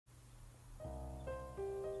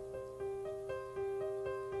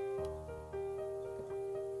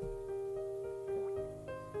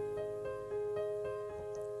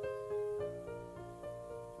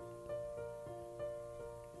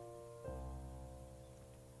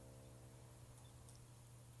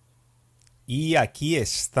Y aquí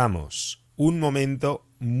estamos. Un momento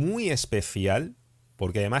muy especial,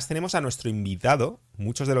 porque además tenemos a nuestro invitado,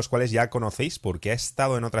 muchos de los cuales ya conocéis porque ha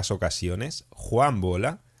estado en otras ocasiones, Juan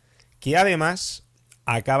Bola, que además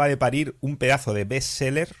acaba de parir un pedazo de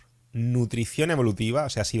bestseller, Nutrición Evolutiva, o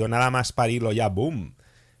sea, ha sido nada más parirlo ya, boom,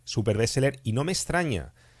 super bestseller, y no me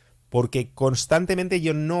extraña, porque constantemente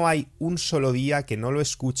yo no hay un solo día que no lo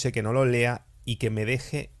escuche, que no lo lea y que me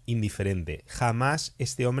deje indiferente. Jamás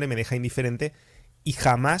este hombre me deja indiferente y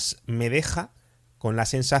jamás me deja con la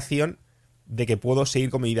sensación de que puedo seguir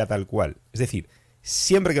con mi vida tal cual. Es decir,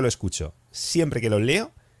 siempre que lo escucho, siempre que lo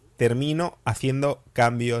leo, termino haciendo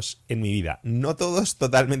cambios en mi vida. No todos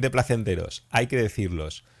totalmente placenteros, hay que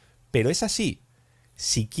decirlos. Pero es así.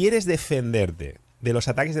 Si quieres defenderte de los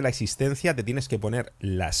ataques de la existencia, te tienes que poner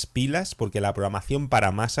las pilas, porque la programación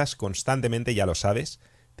para masas constantemente, ya lo sabes,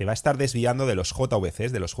 te va a estar desviando de los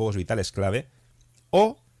JVCs, de los juegos vitales clave.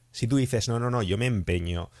 O si tú dices, no, yo me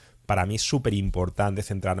empeño, para mí es súper importante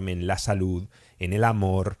centrarme en la salud, en el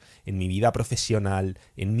amor, en mi vida profesional,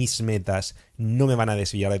 en mis metas, no me van a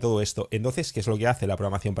desviar de todo esto. Entonces, ¿qué es lo que hace la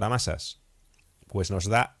programación para masas? Pues nos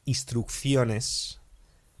da instrucciones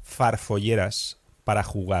farfolleras para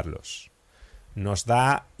jugarlos. Nos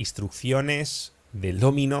da instrucciones del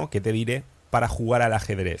dominó, que te diré, para jugar al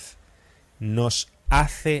ajedrez. Nos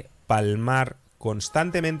hace palmar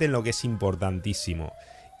constantemente en lo que es importantísimo.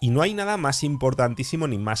 Y no hay nada más importantísimo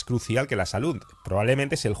ni más crucial que la salud.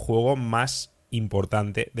 Probablemente es el juego más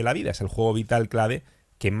importante de la vida. Es el juego vital clave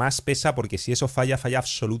que más pesa, porque si eso falla, falla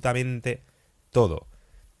absolutamente todo.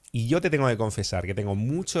 Y yo te tengo que confesar que tengo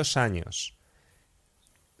muchos años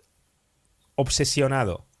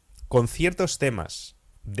obsesionado con ciertos temas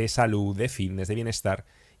de salud, de fitness, de bienestar,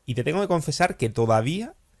 y te tengo que confesar que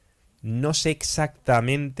todavía no sé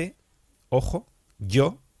exactamente, ojo,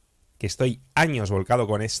 yo, que estoy años volcado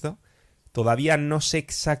con esto, todavía no sé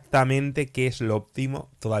exactamente qué es lo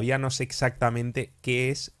óptimo, todavía no sé exactamente qué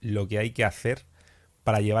es lo que hay que hacer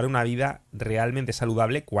para llevar una vida realmente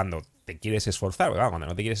saludable cuando te quieres esforzar. Porque, claro, cuando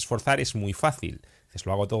no te quieres esforzar es muy fácil. Dices,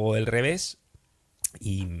 lo hago todo del revés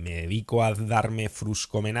y me dedico a darme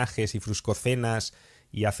fruscomenajes y fruscocenas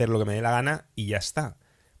y hacer lo que me dé la gana y ya está.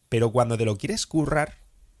 Pero cuando te lo quieres currar,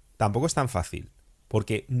 tampoco es tan fácil.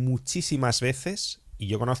 Porque muchísimas veces, y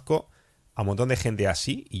yo conozco a un montón de gente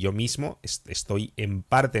así, y yo mismo estoy en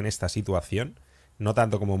parte en esta situación, no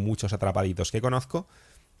tanto como muchos atrapaditos que conozco,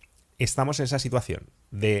 estamos en esa situación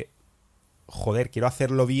de, joder, quiero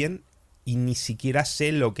hacerlo bien y ni siquiera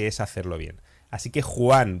sé lo que es hacerlo bien. Así que,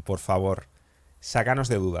 Juan, por favor, sácanos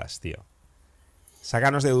de dudas, tío.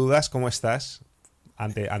 Sácanos de dudas, ¿cómo estás?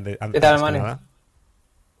 ¿Qué tal, Antes que Mane? nada.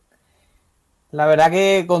 La verdad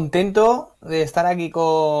que contento de estar aquí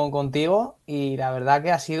contigo y la verdad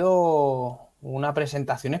que ha sido una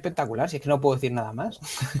presentación espectacular, si es que no puedo decir nada más.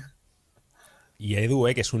 Y Edu,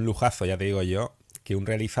 que es un lujazo, ya te digo yo, que un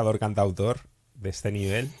realizador cantautor de este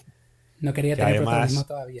nivel, No quería que tener protagonismo además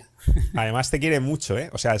todavía. además te quiere mucho, ¿eh?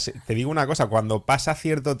 O sea, te digo una cosa, cuando pasa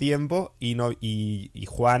cierto tiempo y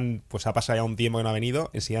Juan pues ha pasado ya un tiempo que no ha venido,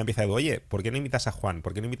 enseguida empieza Edu, oye, ¿por qué no invitas a Juan?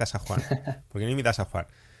 ¿Por qué no invitas a Juan? ¿Por qué no invitas a Juan?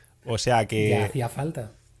 O sea Ya que hacía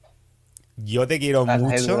falta. yo te quiero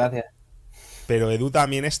Gracias, Edu, mucho, gracias. pero Edu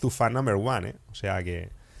también es tu fan number one, ¿eh? O sea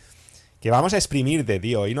que vamos a exprimirte,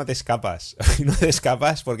 tío, y no te escapas. Y no te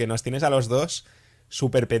escapas porque nos tienes a los dos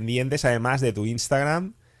súper pendientes, además de tu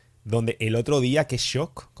Instagram, donde el otro día, qué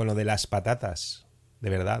shock con lo de las patatas. De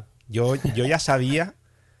verdad. Yo ya sabía.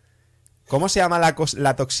 ¿Cómo se llama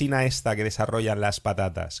la toxina esta que desarrollan las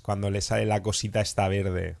patatas cuando le sale la cosita esta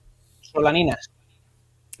verde? Solaninas.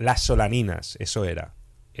 Las solaninas, eso era.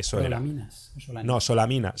 Eso era. Prolaminas. No, Solaninas.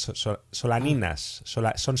 solaminas. Ah, Solaninas.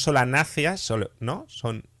 Son solanáceas, ¿no?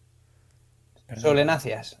 Son perdón, perdón.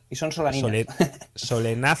 Solenáceas. Y son solaninas. sole-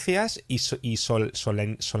 solenáceas y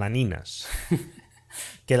solaninas.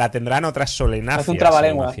 Que la tendrán otras Parece un solenáceas, me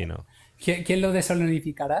trabalengua. imagino. ¿Quién lo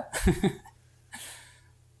desolonificará?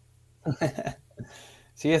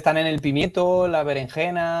 Sí, están en el pimiento, la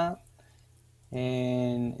berenjena,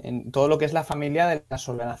 en todo lo que es la familia de las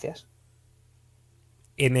solenáceas.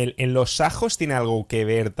 En los ajos tiene algo que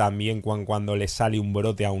ver también cuando le sale un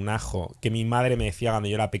brote a un ajo. Que mi madre me decía cuando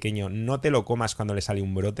yo era pequeño, no te lo comas cuando le sale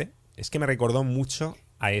un brote. Es que me recordó mucho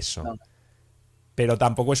a eso. No. Pero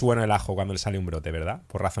tampoco es bueno el ajo cuando le sale un brote, ¿verdad?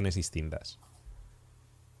 Por razones distintas.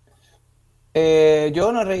 Yo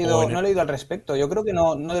O no he leído al respecto. Yo creo que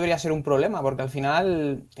no debería ser un problema, porque al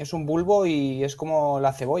final es un bulbo y es como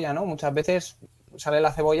la cebolla, ¿no? Muchas veces sale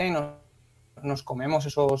la cebolla y nos comemos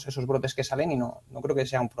esos brotes que salen y no creo que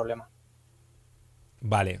sea un problema.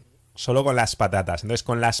 Vale. Solo con las patatas. Entonces,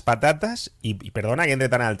 con las patatas, y perdona que entre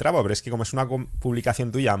tan al trapo, pero es que como es una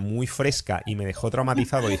publicación tuya muy fresca y me dejó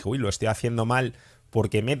traumatizado, dije, uy, lo estoy haciendo mal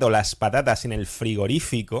porque meto las patatas en el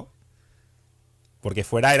frigorífico, porque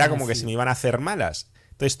fuera era como que se me iban a hacer malas.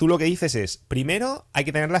 Entonces, tú lo que dices es, primero hay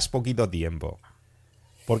que tenerlas poquito tiempo,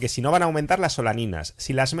 porque si no van a aumentar las solaninas.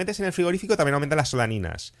 Si las metes en el frigorífico, también aumentan las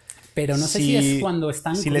solaninas. Pero no sé si es cuando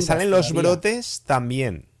están Si crudas le salen todavía. los brotes,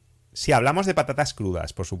 también. Si hablamos de patatas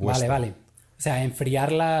crudas, por supuesto. Vale. O sea,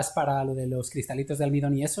 enfriarlas para lo de los cristalitos de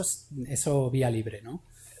almidón y eso vía libre, ¿no?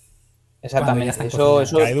 Exactamente. Eso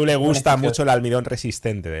Que a Edu le gusta beneficioso. mucho el almidón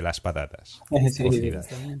resistente de las patatas. Sí.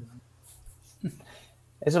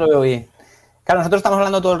 Eso lo veo bien. Claro, nosotros estamos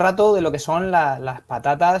hablando todo el rato de lo que son las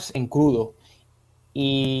patatas en crudo.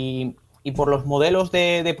 Y por los modelos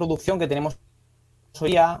de producción que tenemos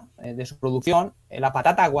hoy día, de su producción, la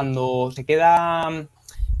patata cuando se queda,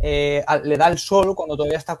 le da el sol, cuando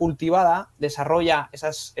todavía está cultivada, desarrolla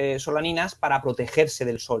esas solaninas para protegerse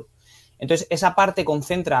del sol. Entonces, esa parte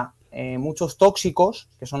concentra muchos tóxicos,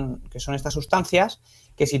 que son estas sustancias,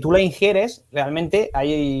 que si tú la ingieres, realmente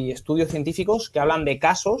hay estudios científicos que hablan de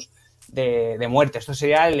casos de muerte. Esto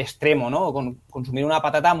sería el extremo, ¿no? Consumir una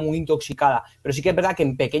patata muy intoxicada. Pero sí que es verdad que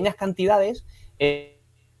en pequeñas cantidades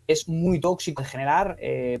es muy tóxico, en generar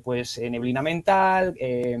pues neblina mental,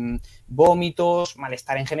 vómitos,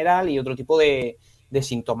 malestar en general y otro tipo de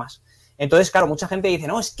síntomas. Entonces, claro, mucha gente dice,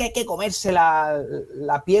 no, es que hay que comerse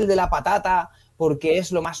la piel de la patata porque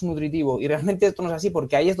es lo más nutritivo. Y realmente esto no es así,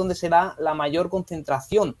 porque ahí es donde se da la mayor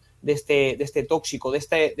concentración de este tóxico, de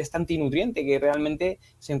este antinutriente que realmente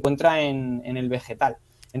se encuentra en el vegetal.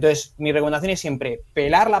 Entonces, mi recomendación es siempre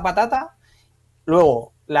pelar la patata,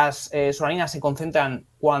 luego las solaninas se concentran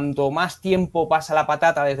cuanto más tiempo pasa la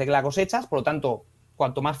patata desde que la cosechas, por lo tanto,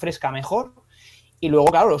 cuanto más fresca mejor. Y luego,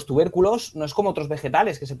 claro, los tubérculos no es como otros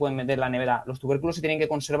vegetales que se pueden meter en la nevera. Los tubérculos se tienen que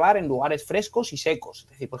conservar en lugares frescos y secos, es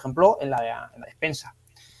decir, por ejemplo, en la despensa.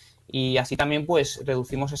 Y así también, pues,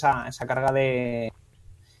 reducimos esa carga de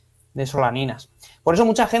solaninas. Por eso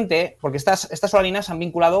mucha gente, porque estas solaninas se han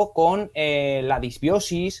vinculado con la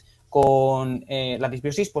disbiosis, la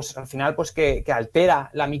disbiosis, pues, al final, pues, que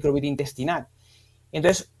altera la microbiota intestinal.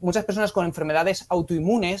 Entonces, muchas personas con enfermedades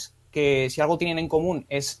autoinmunes, que si algo tienen en común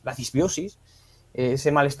es la disbiosis,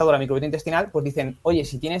 ese mal estado de la microbiota intestinal, pues dicen, oye,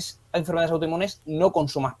 si tienes enfermedades autoinmunes, no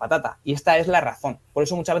consumas patata. Y esta es la razón. Por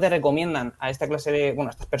eso muchas veces recomiendan a esta clase a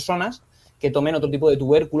estas personas que tomen otro tipo de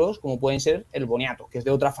tubérculos, como pueden ser el boniato, que es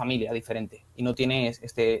de otra familia diferente y no tiene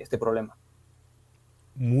este problema.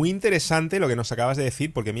 Muy interesante lo que nos acabas de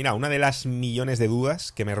decir, porque mira, una de las millones de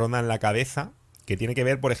dudas que me rondan la cabeza, que tiene que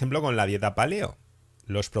ver, por ejemplo, con la dieta paleo.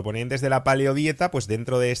 Los proponentes de la paleodieta, pues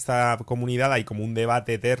dentro de esta comunidad hay como un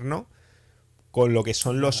debate eterno con lo que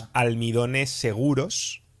son los almidones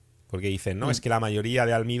seguros, porque dicen, no, es que la mayoría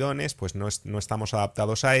de almidones pues no estamos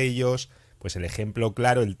adaptados a ellos, pues el ejemplo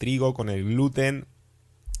claro, el trigo con el gluten,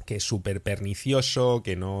 que es súper pernicioso,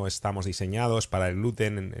 que no estamos diseñados para el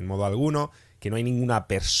gluten en modo alguno, que no hay ninguna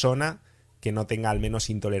persona que no tenga al menos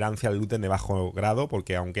intolerancia al gluten de bajo grado,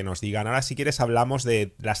 porque aunque nos digan, ahora si quieres hablamos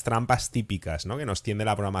de las trampas típicas, ¿no?, que nos tiende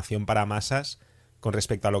la programación para masas con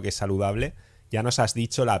respecto a lo que es saludable. Ya nos has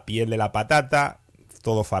dicho la piel de la patata,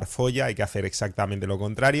 todo farfolla, hay que hacer exactamente lo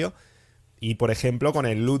contrario. Y, por ejemplo, con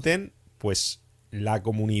el gluten, pues la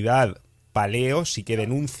comunidad paleo sí que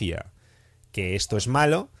denuncia que esto es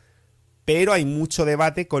malo, pero hay mucho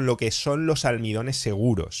debate con lo que son los almidones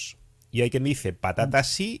seguros. Y hay quien dice patata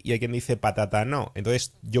sí y hay quien dice patata no.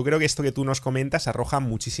 Entonces, yo creo que esto que tú nos comentas arroja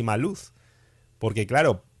muchísima luz. Porque,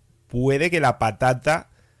 claro, puede que la patata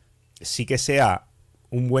sí que sea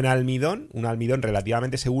un buen almidón, un almidón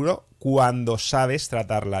relativamente seguro, cuando sabes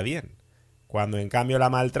tratarla bien. Cuando en cambio la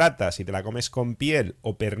maltratas y te la comes con piel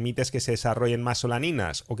o permites que se desarrollen más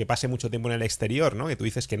solaninas o que pase mucho tiempo en el exterior, ¿no?, que tú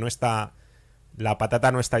dices que no está, la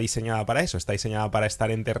patata no está diseñada para eso, está diseñada para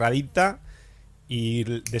estar enterradita y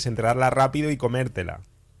desenterrarla rápido y comértela.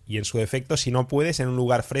 Y en su defecto, si no puedes, en un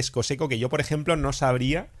lugar fresco, seco, que yo, por ejemplo, no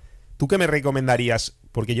sabría. ¿Tú qué me recomendarías?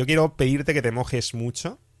 Porque yo quiero pedirte que te mojes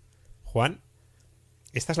mucho, Juan.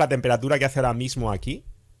 Esta es la temperatura que hace ahora mismo aquí,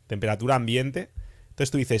 temperatura ambiente.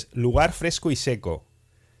 Entonces tú dices, lugar fresco y seco.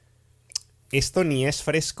 Esto ni es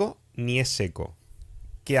fresco ni es seco.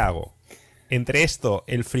 ¿Qué hago? Entre esto,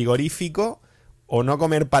 el frigorífico, o no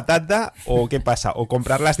comer patata, o ¿qué pasa? O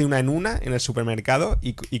comprarlas de una en el supermercado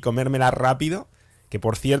y comérmelas rápido. Que,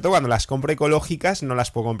 por cierto, cuando las compro ecológicas no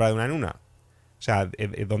las puedo comprar de una en una. O sea,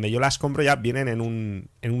 donde yo las compro ya vienen en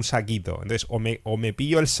un saquito. Entonces, o me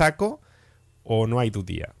pillo el saco o no hay tu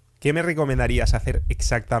tía. ¿Qué me recomendarías hacer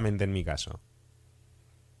exactamente en mi caso?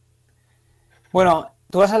 Bueno,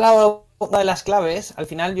 Tú has hablado de una de las claves. Al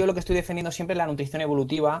final, yo lo que estoy defendiendo siempre es la nutrición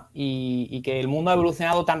evolutiva y que el mundo ha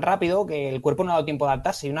evolucionado tan rápido que el cuerpo no ha dado tiempo de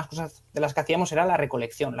adaptarse. Y unas cosas de las que hacíamos era la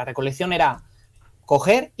recolección. La recolección era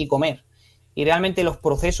coger y comer. Y realmente los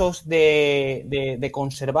procesos de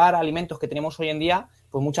conservar alimentos que tenemos hoy en día,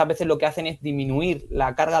 pues muchas veces lo que hacen es disminuir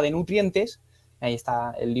la carga de nutrientes. Ahí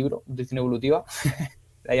está el libro, Nutrición Evolutiva.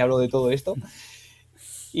 Ahí hablo de todo esto.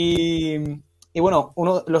 Y bueno,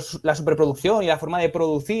 la superproducción y la forma de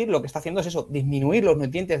producir lo que está haciendo es eso, disminuir los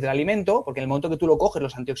nutrientes del alimento, porque en el momento que tú lo coges,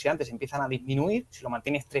 los antioxidantes empiezan a disminuir. Si lo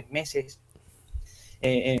mantienes 3 meses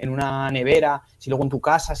en una nevera, si luego en tu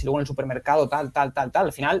casa, si luego en el supermercado, tal,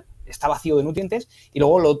 al final está vacío de nutrientes. Y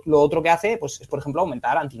luego lo otro que hace, pues es, por ejemplo,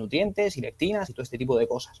 aumentar antinutrientes y lectinas y todo este tipo de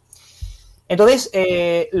cosas. Entonces,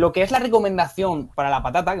 lo que es la recomendación para la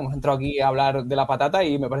patata, que hemos entrado aquí a hablar de la patata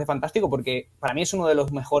y me parece fantástico porque para mí es uno de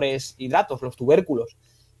los mejores hidratos, los tubérculos,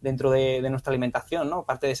 dentro de nuestra alimentación, ¿no?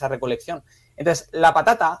 Parte de esa recolección. Entonces, la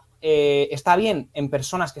patata está bien en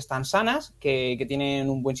personas que están sanas, que tienen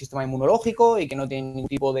un buen sistema inmunológico y que no tienen ningún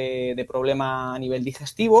tipo de problema a nivel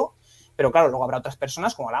digestivo. Pero claro, luego habrá otras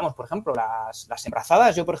personas, como hablamos, por ejemplo, las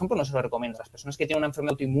embarazadas, yo por ejemplo no se lo recomiendo. Las personas que tienen una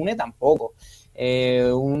enfermedad autoinmune tampoco.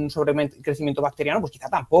 Un sobrecrecimiento bacteriano, pues quizá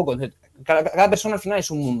tampoco. Entonces, cada persona al final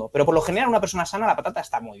es un mundo. Pero por lo general una persona sana, la patata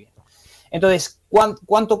está muy bien. Entonces,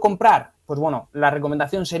 ¿cuánto comprar? Pues bueno, la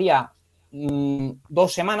recomendación sería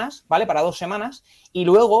 2 semanas, ¿vale? Para 2 semanas. Y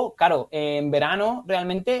luego, claro, en verano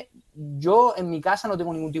realmente yo en mi casa no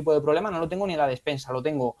tengo ningún tipo de problema, no lo tengo ni en la despensa, lo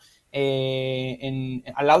tengo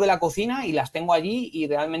al lado de la cocina y las tengo allí y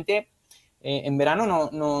realmente en verano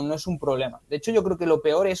no es un problema. De hecho, yo creo que lo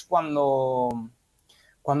peor es cuando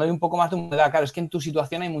hay un poco más de humedad. Claro, es que en tu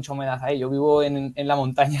situación hay mucha humedad ahí. Yo vivo en la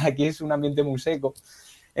montaña, aquí es un ambiente muy seco.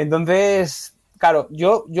 Entonces, claro,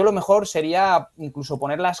 yo lo mejor sería incluso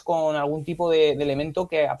ponerlas con algún tipo de elemento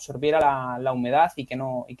que absorbiera la humedad y que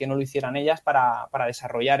no lo hicieran ellas para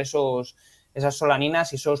desarrollar esas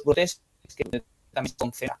solaninas y esos brotes que también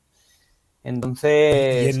con cera. Y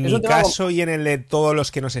Entonces, en mi caso y en el de todos los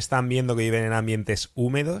que nos están viendo que viven en ambientes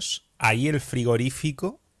húmedos, ahí el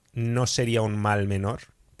frigorífico no sería un mal menor,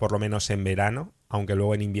 por lo menos en verano, aunque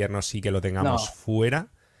luego en invierno sí que lo tengamos fuera.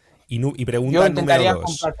 Y pregunta número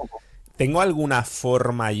 2. ¿Tengo alguna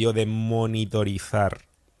forma yo de monitorizar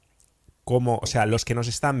cómo, o sea, los que nos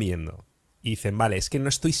están viendo y dicen, vale, es que no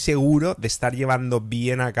estoy seguro de estar llevando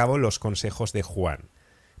bien a cabo los consejos de Juan?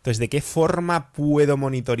 Entonces, ¿de qué forma puedo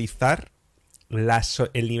monitorizar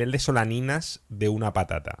el nivel de solaninas de una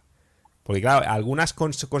patata? Porque claro, algunos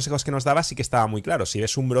consejos que nos daba sí que estaba muy claro. Si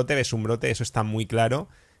ves un brote, eso está muy claro,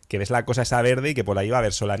 que ves la cosa esa verde y que por ahí va a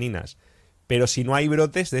haber solaninas. Pero si no hay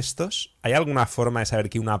brotes de estos, ¿hay alguna forma de saber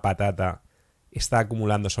que una patata está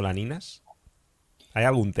acumulando solaninas? ¿Hay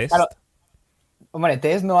algún test? Claro, hombre,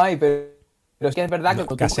 test no hay, pero es que es verdad que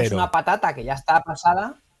cuando tú coges una patata que ya está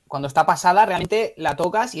pasada, cuando está pasada realmente la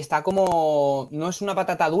tocas y está como... No es una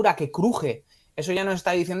patata dura que cruje. Eso ya nos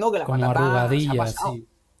está diciendo que la como patata se ha pasado. Sí.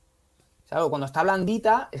 Claro, cuando está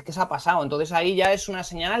blandita es que se ha pasado. Entonces ahí ya es una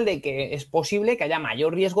señal de que es posible que haya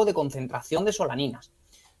mayor riesgo de concentración de solaninas,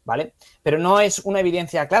 ¿vale? Pero no es una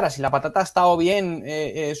evidencia clara. Si la patata ha estado bien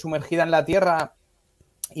sumergida en la tierra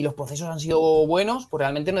y los procesos han sido buenos, pues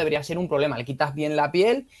realmente no debería ser un problema. Le quitas bien la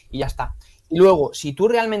piel y ya está. Y luego, si tú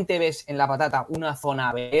realmente ves en la patata una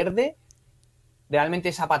zona verde, realmente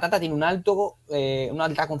esa patata tiene una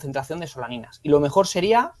alta concentración de solaninas. Y lo mejor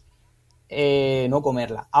sería no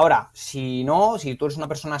comerla. Ahora, si tú eres una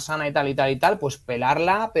persona sana y tal, pues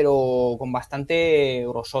pelarla, pero con bastante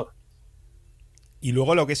grosor. Y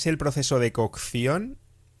luego lo que es el proceso de cocción,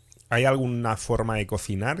 ¿hay alguna forma de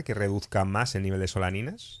cocinar que reduzca más el nivel de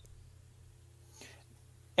solaninas?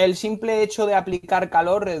 El simple hecho de aplicar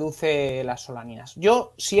calor reduce las solaninas.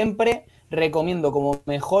 Yo siempre recomiendo como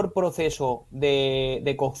mejor proceso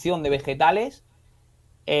de cocción de vegetales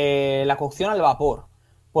la cocción al vapor.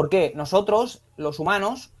 ¿Por qué? Nosotros, los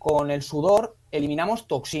humanos, con el sudor eliminamos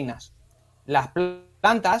toxinas. Las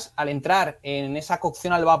plantas, al entrar en esa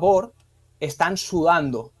cocción al vapor, están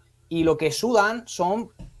sudando. Y lo que sudan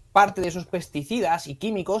son parte de esos pesticidas y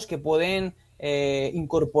químicos que pueden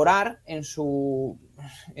incorporar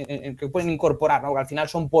que pueden incorporar, ¿no? Porque al final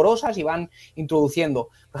son porosas y van introduciendo.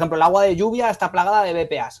 Por ejemplo, el agua de lluvia está plagada de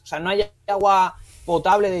BPAs. O sea, no hay agua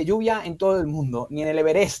potable de lluvia en todo el mundo, ni en el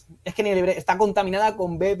Everest. Es que ni el Everest está contaminada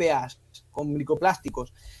con BPAs, con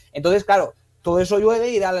microplásticos. Entonces, claro, todo eso llueve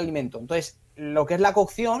y da el alimento. Entonces, lo que es la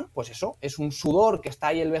cocción, pues eso, es un sudor que está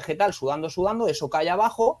ahí el vegetal sudando, eso cae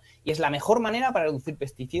abajo y es la mejor manera para reducir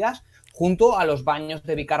pesticidas junto a los baños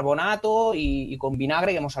de bicarbonato y con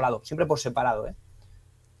vinagre que hemos hablado, siempre por separado, ¿eh?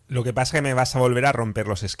 Lo que pasa es que me vas a volver a romper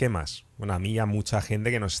los esquemas. Bueno, a mí y a mucha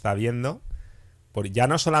gente que nos está viendo. Ya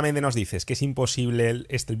no solamente nos dices que es imposible...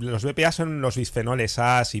 los BPA son los bisfenoles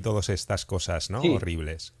A y todas estas cosas, ¿no? Sí.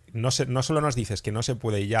 Horribles. No solo nos dices que no se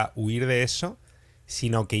puede ya huir de eso,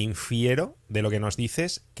 sino que infiero de lo que nos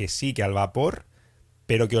dices que sí, que al vapor,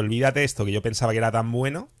 pero que olvídate esto, que yo pensaba que era tan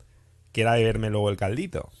bueno, que era beberme luego el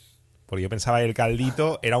caldito. Porque yo pensaba que el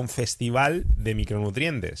caldito era un festival de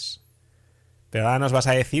micronutrientes. Pero ahora nos vas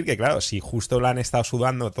a decir que, claro, si justo la han estado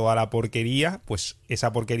sudando toda la porquería, pues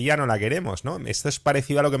esa porquería no la queremos, ¿no? Esto es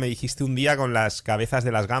parecido a lo que me dijiste un día con las cabezas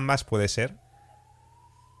de las gambas, ¿puede ser?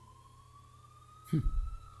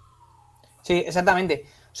 Sí, exactamente.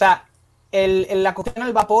 O sea, la cocción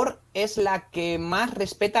al vapor es la que más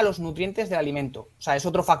respeta los nutrientes del alimento. O sea, es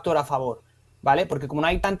otro factor a favor, ¿vale? Porque como no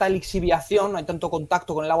hay tanta lixiviación, no hay tanto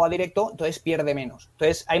contacto con el agua directo, entonces pierde menos.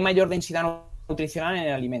 Entonces hay mayor densidad nutricional en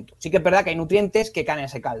el alimento. Sí que es verdad que hay nutrientes que caen en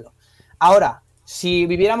ese caldo. Ahora, si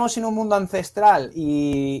viviéramos en un mundo ancestral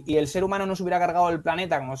y el ser humano no se hubiera cargado el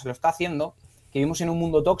planeta como se lo está haciendo, que vivimos en un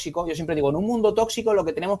mundo tóxico, yo siempre digo, en un mundo tóxico lo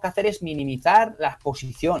que tenemos que hacer es minimizar la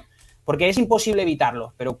exposición, porque es imposible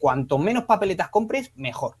evitarlo, pero cuanto menos papeletas compres,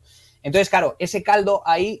 mejor. Entonces, claro, ese caldo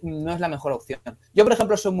ahí no es la mejor opción. Yo, por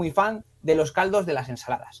ejemplo, soy muy fan de los caldos de las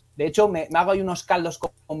ensaladas. De hecho, me hago ahí unos caldos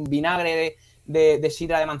con vinagre de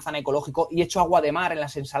sidra de manzana ecológico y echo agua de mar en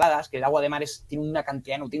las ensaladas, que el agua de mar tiene una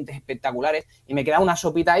cantidad de nutrientes espectaculares, y me queda una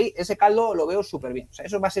sopita ahí. Ese caldo lo veo súper bien. O sea,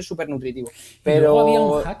 eso va a ser súper nutritivo. Pero luego había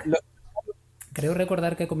un hack. Creo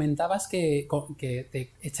recordar que comentabas que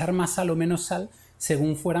de echar más sal o menos sal,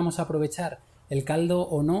 según fuéramos a aprovechar el caldo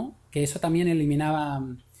o no, que eso también eliminaba...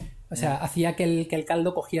 O sea, hacía que el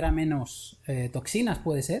caldo cogiera menos toxinas,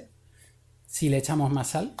 ¿puede ser? Si le echamos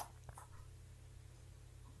más sal.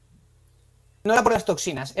 No era por las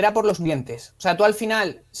toxinas, era por los nutrientes. O sea, tú al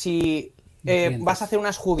final, si vas a hacer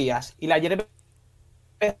unas judías y la hierves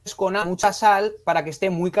con mucha sal para que esté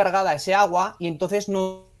muy cargada ese agua y entonces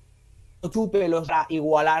no chupe para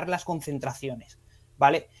igualar las concentraciones,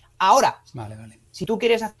 ¿vale? Ahora, vale. Si tú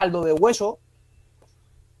quieres hacer caldo de hueso,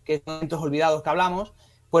 que es momentos olvidados que hablamos,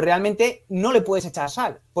 pues realmente no le puedes echar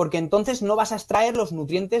sal, porque entonces no vas a extraer los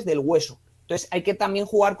nutrientes del hueso. Entonces hay que también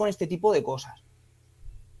jugar con este tipo de cosas.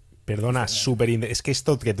 Perdona, es que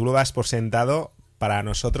esto que tú lo das por sentado para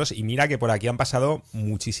nosotros, y mira que por aquí han pasado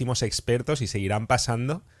muchísimos expertos y seguirán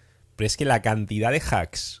pasando, pero es que la cantidad de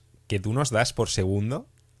hacks que tú nos das por segundo,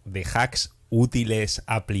 de hacks útiles,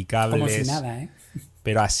 aplicables... Como si nada, ¿eh?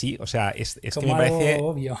 Pero así, o sea, es que me algo parece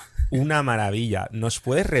obvio. Una maravilla. ¿Nos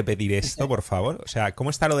puedes repetir esto, por favor? O sea, ¿cómo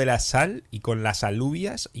está lo de la sal y con las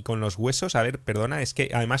alubias y con los huesos? A ver, perdona, es que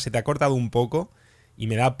además se te ha cortado un poco y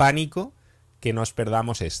me da pánico que nos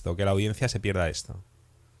perdamos esto, que la audiencia se pierda esto.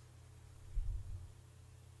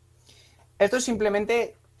 Esto es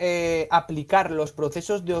simplemente aplicar los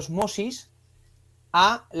procesos de osmosis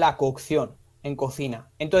a la cocción en cocina.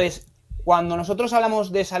 Entonces, cuando nosotros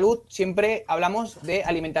hablamos de salud, siempre hablamos de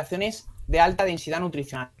alimentaciones de alta densidad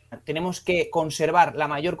nutricional. Tenemos que conservar la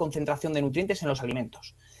mayor concentración de nutrientes en los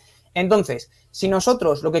alimentos. Entonces, si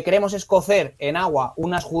nosotros lo que queremos es cocer en agua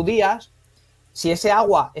unas judías, si ese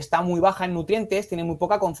agua está muy baja en nutrientes, tiene muy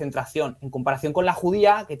poca concentración, en comparación con la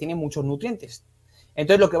judía, que tiene muchos nutrientes.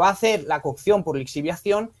 Entonces, lo que va a hacer la cocción por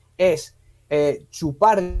lixiviación es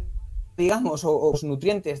chupar, digamos, los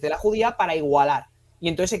nutrientes de la judía para igualar. Y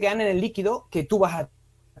entonces se quedan en el líquido que tú vas a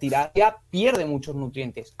tirar, ya pierde muchos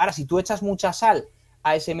nutrientes. Ahora, si tú echas mucha sal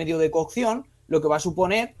a ese medio de cocción, lo que va a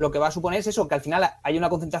suponer es eso, que al final hay una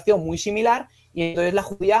concentración muy similar y entonces la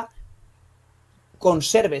judía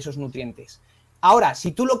conserve esos nutrientes. Ahora,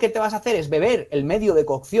 si tú lo que te vas a hacer es beber el medio de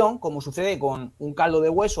cocción, como sucede con un caldo de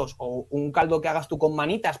huesos o un caldo que hagas tú con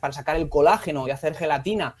manitas para sacar el colágeno y hacer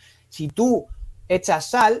gelatina, si tú echas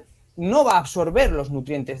sal, no va a absorber los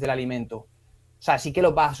nutrientes del alimento. O sea, sí que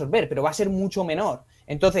lo va a absorber, pero va a ser mucho menor.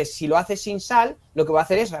 Entonces, si lo haces sin sal, lo que va a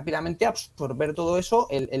hacer es rápidamente absorber todo eso,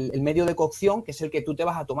 el medio de cocción, que es el que tú te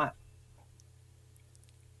vas a tomar.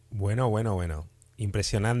 Bueno.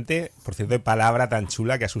 Impresionante. Por cierto, palabra tan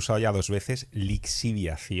chula que has usado ya 2 veces,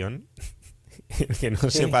 lixiviación. El que no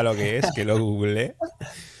sepa lo que es, que lo googlee.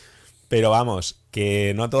 Pero vamos,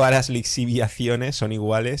 que no todas las lixiviaciones son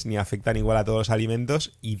iguales ni afectan igual a todos los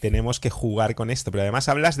alimentos y tenemos que jugar con esto. Pero además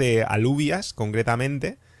hablas de alubias,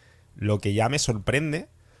 concretamente, lo que ya me sorprende.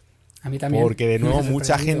 A mí también. Porque de nuevo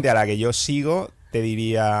mucha gente a la que yo sigo te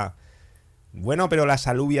diría... Bueno, pero las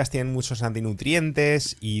alubias tienen muchos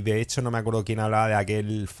antinutrientes y de hecho no me acuerdo quién hablaba de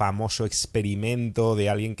aquel famoso experimento de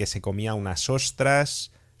alguien que se comía unas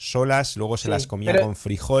ostras solas, luego se las comía con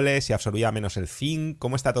frijoles y absorbía menos el zinc.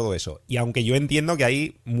 ¿Cómo está todo eso? Y aunque yo entiendo que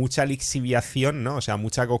hay mucha lixiviación, ¿no? O sea,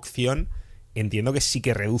 mucha cocción, entiendo que sí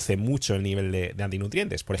que reduce mucho el nivel de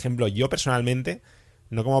antinutrientes. Por ejemplo, yo personalmente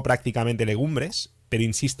no como prácticamente legumbres, pero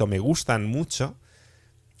insisto, me gustan mucho.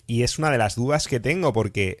 Y es una de las dudas que tengo,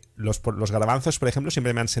 porque los garbanzos, por ejemplo,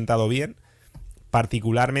 siempre me han sentado bien,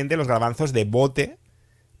 particularmente los garbanzos de bote,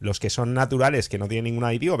 los que son naturales, que no tienen ningún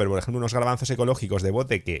aditivo, pero por ejemplo unos garbanzos ecológicos de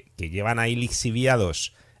bote que llevan ahí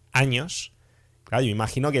lixiviados años, claro, yo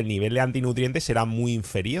imagino que el nivel de antinutrientes será muy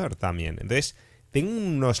inferior también. Entonces, tengo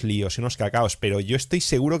unos líos y unos cacaos, pero yo estoy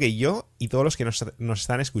seguro que yo y todos los que nos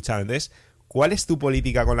están escuchando. Entonces, ¿cuál es tu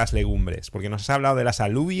política con las legumbres? Porque nos has hablado de las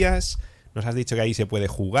alubias, nos has dicho que ahí se puede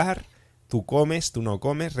jugar, tú comes, tú no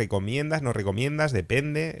comes, recomiendas, no recomiendas,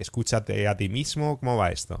 depende, escúchate a ti mismo, ¿cómo va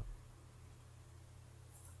esto?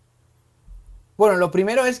 Bueno, lo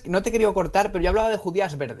primero es, no te he querido cortar, pero yo hablaba de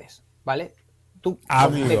judías verdes, ¿vale? Tú,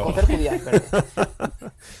 de coger judías verdes.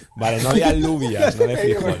 Vale, no de alubias, no de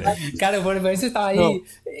frijoles. Claro, por eso estaba ahí. No.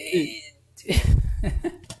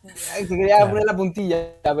 Quería poner la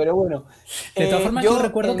puntilla, pero bueno. De todas formas, yo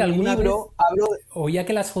recuerdo que alguna vez hablo oía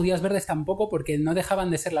que las judías verdes tampoco, porque no dejaban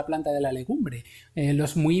de ser la planta de la legumbre.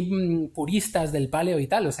 Los muy puristas del paleo y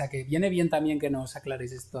tal, o sea que viene bien también que nos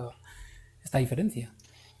aclaréis esta diferencia.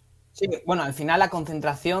 Sí, bueno, al final la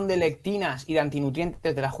concentración de lectinas y de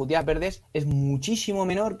antinutrientes de las judías verdes es muchísimo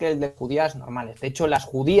menor que el de judías normales. De hecho, las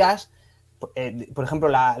judías, por ejemplo,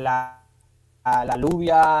 la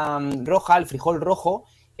alubia roja, el frijol rojo,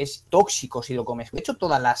 es tóxico si lo comes. De hecho,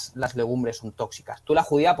 todas las legumbres son tóxicas. Tú la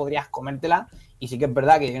judía podrías comértela y sí que es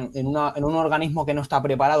verdad que en un organismo que no está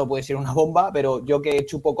preparado puede ser una bomba, pero yo que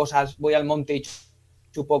chupo cosas, voy al monte y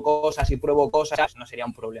chupo cosas y pruebo cosas, no sería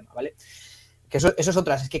un problema, ¿vale? Que eso es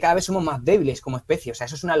otra, es que cada vez somos más débiles como especie, o sea,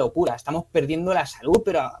 eso es una locura, estamos perdiendo la salud,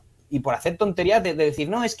 y por hacer tonterías de decir,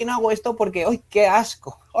 no, es que no hago esto porque, ¡ay, qué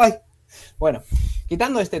asco! ¡Ay! Bueno,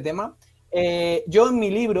 quitando este tema, yo en mi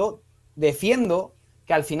libro defiendo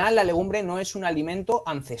que al final la legumbre no es un alimento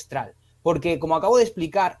ancestral, porque como acabo de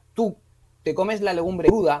explicar, tú te comes la legumbre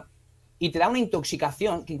cruda y te da una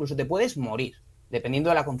intoxicación que incluso te puedes morir, dependiendo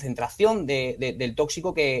de la concentración del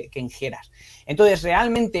tóxico que ingieras. Entonces,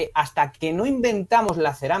 realmente, hasta que no inventamos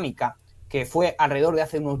la cerámica, que fue alrededor de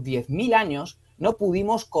hace unos 10.000 años, no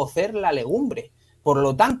pudimos cocer la legumbre. Por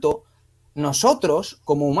lo tanto, nosotros,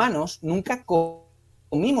 como humanos, nunca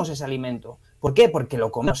comimos ese alimento. ¿Por qué? Porque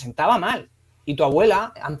lo comimos, nos sentaba mal. Y tu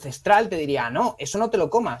abuela ancestral te diría, no, eso no te lo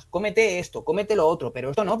comas, cómete esto, cómete lo otro, pero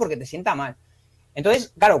esto no, porque te sienta mal.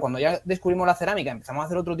 Entonces, claro, cuando ya descubrimos la cerámica, empezamos a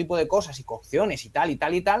hacer otro tipo de cosas y cocciones y tal,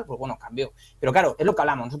 pues bueno, cambió. Pero claro, es lo que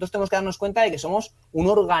hablamos. Nosotros tenemos que darnos cuenta de que somos un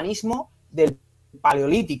organismo del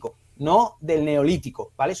paleolítico, no del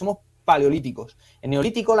neolítico, ¿vale? Somos paleolíticos. En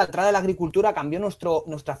neolítico, la entrada de la agricultura cambió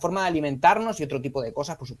nuestra forma de alimentarnos y otro tipo de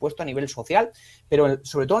cosas, por supuesto, a nivel social, pero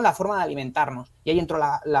sobre todo en la forma de alimentarnos. Y ahí entró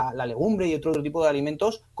la legumbre y otro tipo de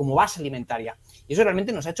alimentos como base alimentaria. Y eso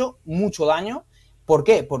realmente nos ha hecho mucho daño. ¿Por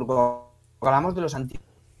qué? Porque hablamos de los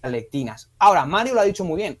antilectinas. Ahora, Mario lo ha dicho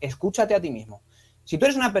muy bien, escúchate a ti mismo. Si tú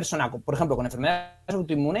eres una persona, por ejemplo, con enfermedades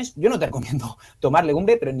autoinmunes, yo no te recomiendo tomar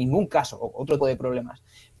legumbre, pero en ningún caso, o otro tipo de problemas.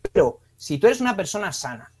 Pero si tú eres una persona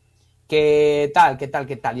sana, que tal,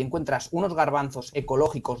 y encuentras unos garbanzos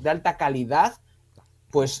ecológicos de alta calidad,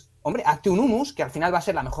 pues, hombre, hazte un hummus, que al final va a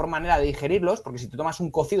ser la mejor manera de digerirlos, porque si te tomas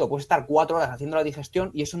un cocido puedes estar 4 horas haciendo la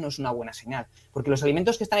digestión y eso no es una buena señal, porque los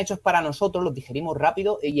alimentos que están hechos para nosotros los digerimos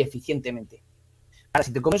rápido y eficientemente. Ahora,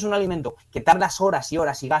 si te comes un alimento que tardas horas y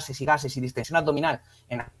horas y gases y distensión abdominal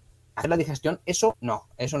en hacer la digestión, eso no.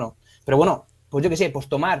 Pero bueno, pues yo qué sé, pues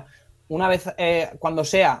tomar una vez, cuando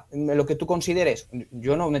sea lo que tú consideres,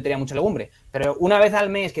 yo no metería mucha legumbre, pero una vez al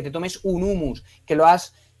mes que te tomes un hummus, que lo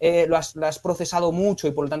has procesado mucho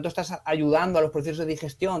y por lo tanto estás ayudando a los procesos de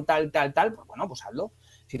digestión, tal, pues bueno, pues hazlo.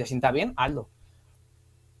 Si te sienta bien, hazlo.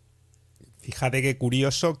 Fíjate qué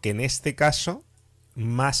curioso que en este caso,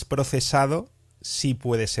 más procesado sí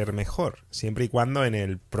puede ser mejor, siempre y cuando en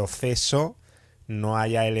el proceso no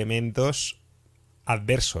haya elementos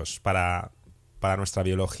adversos para nuestra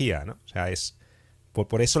biología, ¿no? O sea, es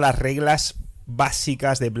por eso las reglas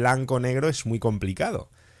básicas de blanco-negro es muy complicado.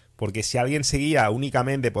 Porque si alguien se guía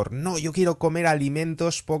únicamente por, no, yo quiero comer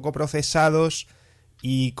alimentos poco procesados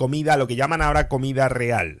y comida, lo que llaman ahora comida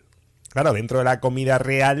real. Claro, dentro de la comida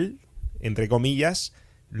real, entre comillas,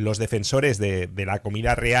 los defensores de la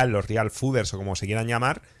comida real, los real fooders o como se quieran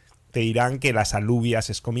llamar, te dirán que las alubias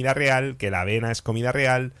es comida real, que la avena es comida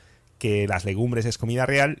real, que las legumbres es comida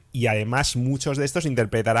real, y además muchos de estos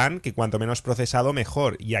interpretarán que cuanto menos procesado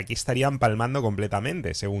mejor, y aquí estarían palmando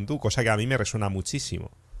completamente, según tú, cosa que a mí me resuena muchísimo.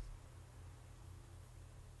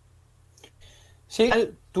 Sí,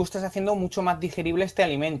 tú estás haciendo mucho más digerible este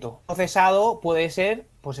alimento. Procesado puede ser,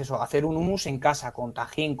 pues eso, hacer un hummus en casa, con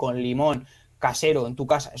tajín, con limón, casero, en tu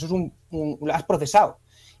casa. Eso es lo has procesado.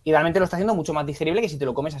 Y realmente lo está haciendo mucho más digerible que si te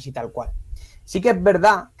lo comes así tal cual. Sí que es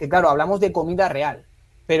verdad que, claro, hablamos de comida real,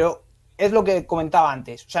 pero es lo que comentaba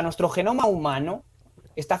antes. O sea, nuestro genoma humano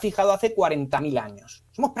está fijado hace 40.000 años.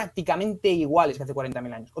 Somos prácticamente iguales que hace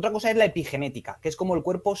 40.000 años. Otra cosa es la epigenética, que es como el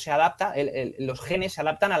cuerpo se adapta, los genes se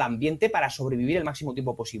adaptan al ambiente para sobrevivir el máximo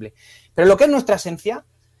tiempo posible. Pero lo que es nuestra esencia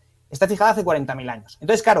está fijada hace 40.000 años.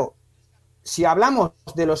 Entonces, claro, si hablamos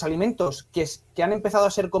de los alimentos que han empezado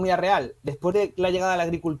a ser comida real después de la llegada de la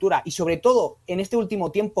agricultura y sobre todo en este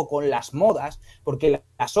último tiempo con las modas, porque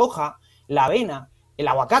la soja, la avena, el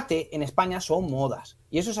aguacate en España son modas.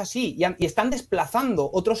 Y eso es así. Y están desplazando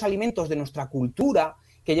otros alimentos de nuestra cultura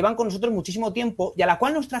que llevan con nosotros muchísimo tiempo y a la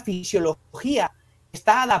cual nuestra fisiología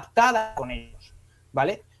está adaptada con ellos.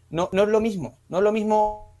 ¿Vale? No es lo mismo. No es lo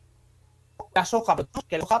mismo la soja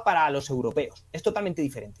que la soja para los europeos. Es totalmente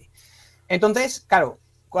diferente. Entonces, claro,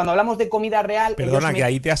 cuando hablamos de comida real... Perdona, que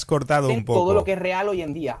ahí te has cortado un poco. Todo lo que es real hoy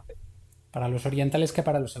en día. Para los orientales que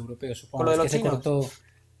para los europeos, supongo. Con lo de los que chinos. se cortó.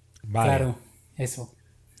 Vale. Claro, eso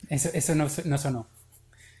no sonó.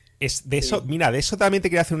 Mira, de eso también te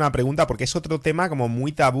quería hacer una pregunta, porque es otro tema como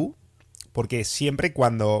muy tabú, porque siempre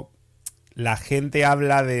cuando la gente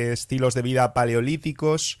habla de estilos de vida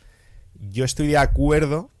paleolíticos, yo estoy de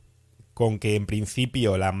acuerdo con que en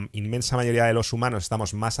principio la inmensa mayoría de los humanos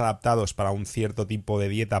estamos más adaptados para un cierto tipo de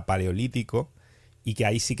dieta paleolítico y que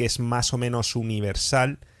ahí sí que es más o menos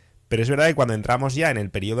universal, pero es verdad que cuando entramos ya en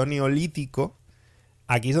el periodo neolítico,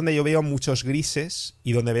 aquí es donde yo veo muchos grises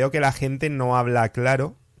y donde veo que la gente no habla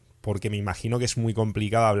claro, porque me imagino que es muy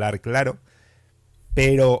complicado hablar claro,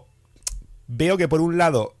 pero veo que por un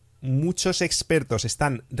lado muchos expertos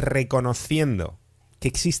están reconociendo que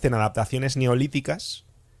existen adaptaciones neolíticas.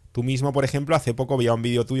 Tú mismo, por ejemplo, hace poco vi un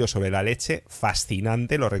vídeo tuyo sobre la leche,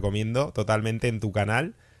 fascinante, lo recomiendo totalmente en tu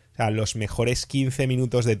canal. O sea, los mejores 15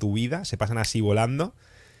 minutos de tu vida se pasan así volando.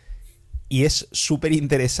 Y es súper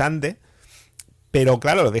interesante, pero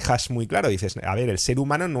claro, lo dejas muy claro. Dices, a ver, el ser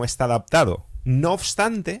humano no está adaptado. No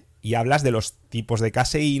obstante, y hablas de los tipos de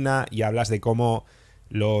caseína, y hablas de cómo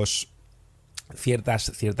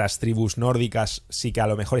ciertas tribus nórdicas sí que a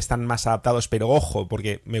lo mejor están más adaptados, pero ojo,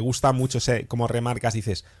 porque me gusta mucho como remarcas,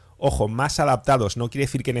 dices, ojo, más adaptados, no quiere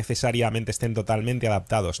decir que necesariamente estén totalmente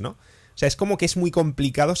adaptados, ¿no? O sea, es como que es muy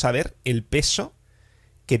complicado saber el peso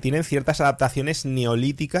que tienen ciertas adaptaciones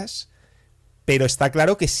neolíticas, pero está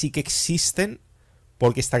claro que sí que existen,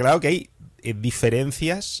 porque está claro que hay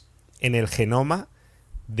diferencias en el genoma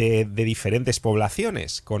de diferentes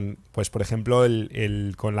poblaciones, con, pues por ejemplo,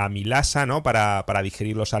 con la amilasa, ¿no? Para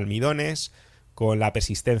digerir los almidones, con la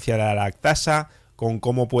persistencia de la lactasa, con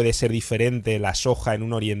cómo puede ser diferente la soja en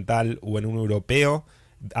un oriental o en un europeo.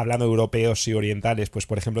 Hablando de europeos y orientales, pues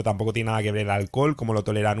por ejemplo tampoco tiene nada que ver el alcohol, cómo lo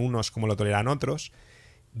toleran unos, cómo lo toleran otros.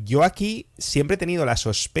 Yo aquí siempre he tenido la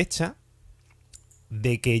sospecha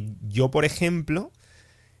de que yo, por ejemplo,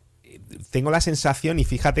 tengo la sensación, y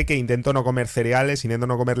fíjate que intento no comer cereales, intento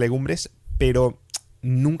no comer legumbres, pero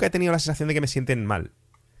nunca he tenido la sensación de que me sienten mal.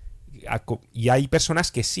 Y hay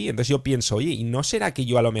personas que sí, entonces yo pienso, oye, ¿y no será que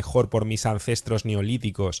yo a lo mejor por mis ancestros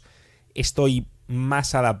neolíticos estoy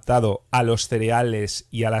más adaptado a los cereales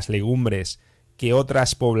y a las legumbres que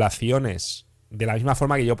otras poblaciones? De la misma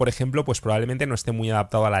forma que yo, por ejemplo, pues probablemente no esté muy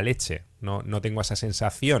adaptado a la leche, no tengo esa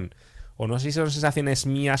sensación. O no sé si son sensaciones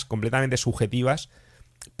mías completamente subjetivas,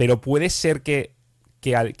 pero puede ser que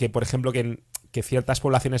por ejemplo, que ciertas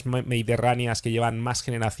poblaciones mediterráneas que llevan más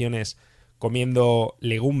generaciones comiendo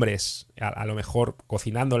legumbres, a lo mejor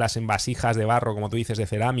cocinándolas en vasijas de barro, como tú dices, de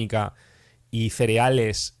cerámica, y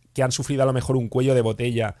cereales que han sufrido a lo mejor un cuello de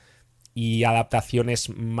botella y adaptaciones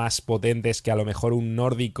más potentes que a lo mejor un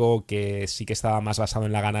nórdico que sí que estaba más basado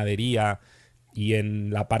en la ganadería y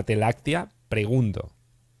en la parte láctea, pregunto.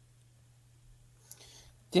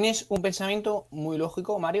 Tienes un pensamiento muy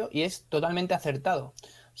lógico, Mario, y es totalmente acertado.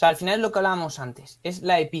 O sea, al final es lo que hablábamos antes, es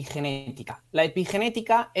la epigenética. La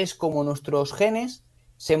epigenética es como nuestros genes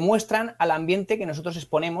se muestran al ambiente que nosotros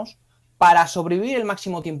exponemos para sobrevivir el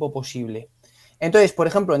máximo tiempo posible. Entonces, por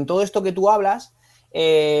ejemplo, en todo esto que tú hablas,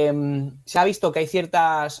 se ha visto que hay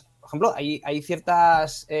ciertas, por ejemplo, hay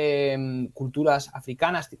ciertas culturas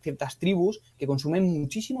africanas, ciertas tribus que consumen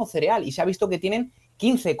muchísimo cereal y se ha visto que tienen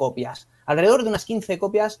 15 copias, alrededor de unas 15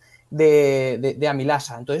 copias de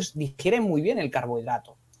amilasa. Entonces digieren muy bien el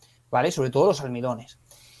carbohidrato, ¿vale? Sobre todo los almidones.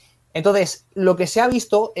 Entonces, lo que se ha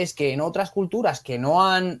visto es que en otras culturas que no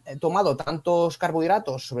han tomado tantos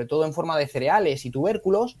carbohidratos, sobre todo en forma de cereales y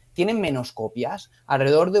tubérculos, tienen menos copias,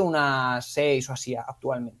 alrededor de unas 6 o así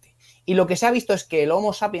actualmente. Y lo que se ha visto es que el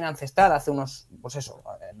Homo sapiens ancestral hace unos, pues eso,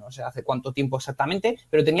 no sé hace cuánto tiempo exactamente,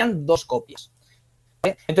 pero tenían 2 copias.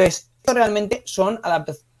 ¿Vale? Entonces, esto realmente son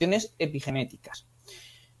adaptaciones epigenéticas.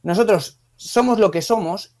 Nosotros somos lo que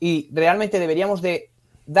somos y realmente deberíamos de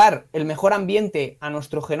dar el mejor ambiente a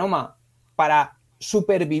nuestro genoma para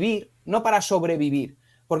supervivir, no para sobrevivir.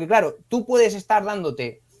 Porque claro, tú puedes estar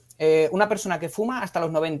dándote una persona que fuma hasta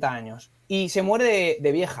los 90 años y se muere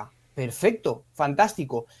de vieja. Perfecto,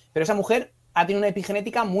 fantástico. Pero esa mujer ha tenido una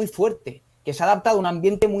epigenética muy fuerte, que se ha adaptado a un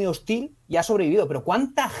ambiente muy hostil y ha sobrevivido. Pero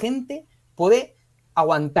 ¿cuánta gente puede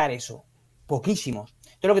aguantar eso? Poquísimos.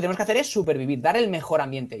 Entonces lo que tenemos que hacer es supervivir, dar el mejor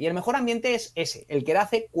ambiente. Y el mejor ambiente es ese, el que era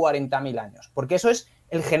hace 40.000 años. Porque eso es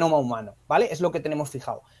el genoma humano, ¿vale? Es lo que tenemos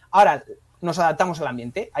fijado. Ahora, nos adaptamos al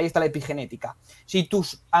ambiente. Ahí está la epigenética. Si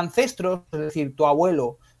tus ancestros, es decir, tu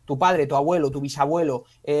abuelo, tu padre, tu abuelo, tu bisabuelo,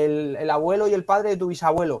 el abuelo y el padre de tu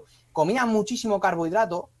bisabuelo, comían muchísimo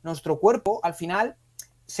carbohidrato, nuestro cuerpo, al final,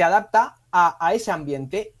 se adapta a ese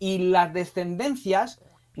ambiente y las descendencias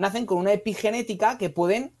nacen con una epigenética que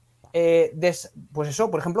pueden pues eso,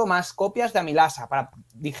 por ejemplo, más copias de amilasa para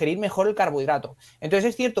digerir mejor el carbohidrato.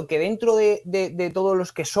 Entonces es cierto que dentro de todos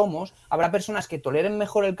los que somos habrá personas que toleren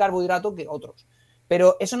mejor el carbohidrato que otros,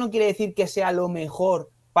 pero eso no quiere decir que sea lo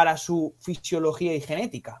mejor para su fisiología y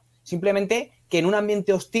genética, simplemente que en un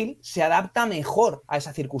ambiente hostil se adapta mejor a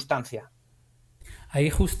esa circunstancia. Ahí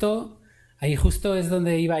justo es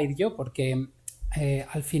donde iba a ir yo, porque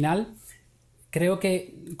al final creo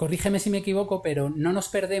que, corrígeme si me equivoco, pero no nos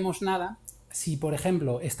perdemos nada si, por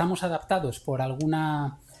ejemplo, estamos adaptados por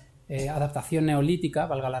alguna adaptación neolítica,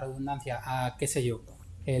 valga la redundancia, a, qué sé yo,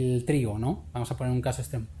 el trigo, ¿no? Vamos a poner un caso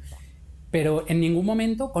extremo. Pero en ningún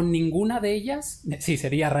momento, con ninguna de ellas, sí,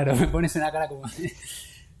 sería raro, me pones una cara como...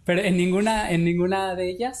 pero en ninguna de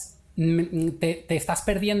ellas te estás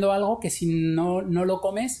perdiendo algo que si no lo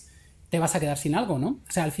comes te vas a quedar sin algo, ¿no?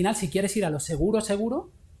 O sea, al final, si quieres ir a lo seguro,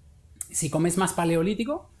 si comes más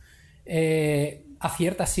paleolítico,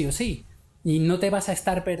 aciertas sí o sí. Y no te vas a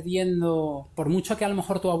estar perdiendo, por mucho que a lo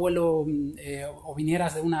mejor tu abuelo o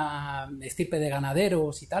vinieras de una estirpe de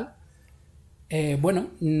ganaderos y tal, bueno,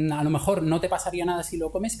 a lo mejor no te pasaría nada si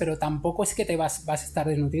lo comes, pero tampoco es que te vas a estar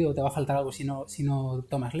desnutrido, te va a faltar algo si no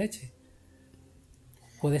tomas leche.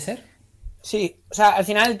 ¿Puede ser? Sí, o sea, al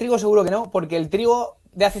final el trigo seguro que no, porque el trigo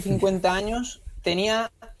de hace 50 años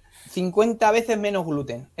tenía 50 veces menos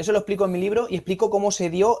gluten. Eso lo explico en mi libro y explico cómo se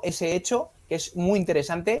dio ese hecho, que es muy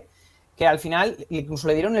interesante, que al final incluso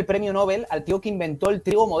le dieron el premio Nobel al tío que inventó el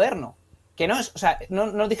trigo moderno. Que no es, o sea,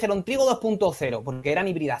 no dijeron trigo 2.0, porque eran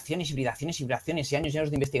hibridaciones y años llenos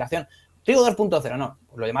de investigación. Trigo 2.0, no,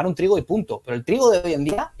 pues lo llamaron trigo y punto. Pero el trigo de hoy en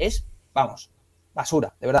día es, vamos,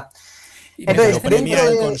 basura, de verdad. Entonces, lo premia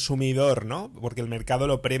el consumidor, ¿no? Porque el mercado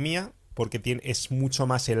lo premia porque es mucho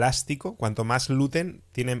más elástico. Cuanto más gluten,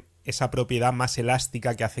 tiene esa propiedad más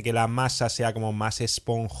elástica que hace que la masa sea como más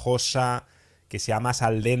esponjosa, que sea más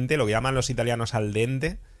al dente, lo que llaman los italianos al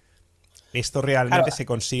dente. Esto realmente se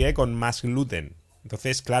consigue con más gluten.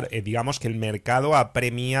 Entonces, claro, digamos que el mercado ha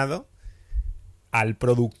premiado al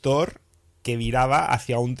productor que viraba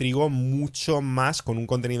hacia un trigo mucho más, con un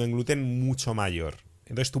contenido en gluten mucho mayor.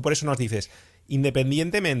 Entonces tú por eso nos dices,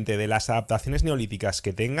 independientemente de las adaptaciones neolíticas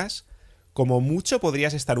que tengas, como mucho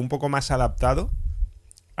podrías estar un poco más adaptado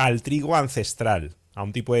al trigo ancestral, a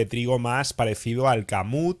un tipo de trigo más parecido al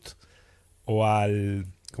camut o al...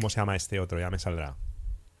 ¿Cómo se llama este otro? Ya me saldrá.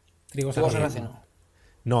 Trigo sarraceno.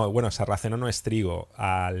 No, bueno, sarraceno no es trigo.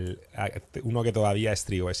 Uno que todavía es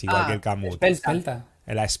trigo, es igual que el camut. Espelta.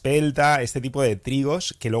 La espelta, este tipo de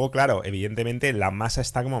trigos, que luego, claro, evidentemente la masa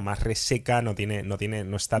está como más reseca, no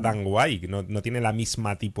está tan guay, no tiene la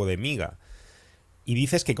misma tipo de miga. Y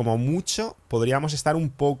dices que como mucho podríamos estar un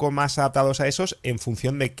poco más adaptados a esos en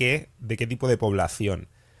función de qué tipo de población.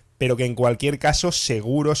 Pero que en cualquier caso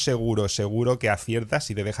seguro que aciertas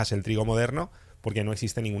si te dejas el trigo moderno, porque no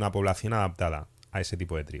existe ninguna población adaptada a ese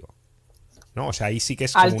tipo de trigo, ¿no? O sea, ahí sí que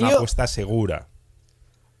es como una apuesta segura.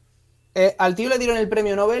 Al tío le dieron el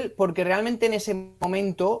premio Nobel porque realmente en ese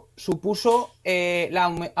momento supuso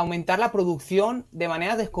aumentar la producción de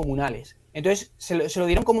maneras descomunales. Entonces se lo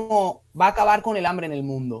dieron como va a acabar con el hambre en el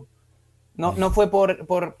mundo. No fue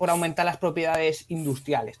por aumentar las propiedades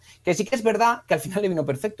industriales. Que sí que es verdad que al final le vino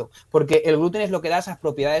perfecto, porque el gluten es lo que da esas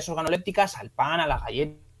propiedades organolépticas al pan, a las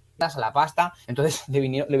galletas, a la pasta. Entonces le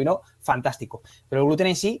vino fantástico. Pero el gluten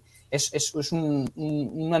en sí es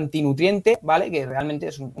un antinutriente, ¿vale? Que realmente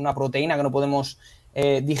es una proteína que no podemos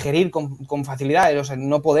digerir con facilidad, o sea,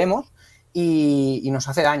 no podemos y nos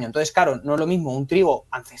hace daño. Entonces, claro, no es lo mismo un trigo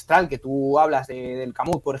ancestral que tú hablas del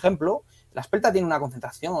camut, por ejemplo. La espelta tiene una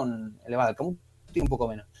concentración elevada, el camut tiene un poco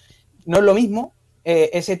menos. No es lo mismo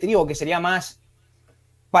ese trigo que sería más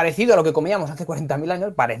parecido a lo que comíamos hace 40.000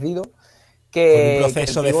 años, parecido, Con un que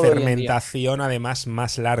proceso el de trigo de hoy en día. fermentación además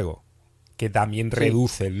más largo, que también Sí,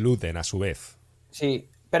 reduce el gluten a su vez. sí.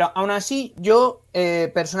 Pero aún así, yo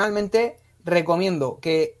personalmente recomiendo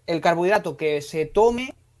que el carbohidrato que se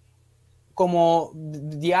tome como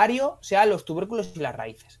diario sean los tubérculos y las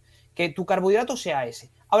raíces. Que tu carbohidrato sea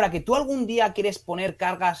ese. Ahora, que tú algún día quieres poner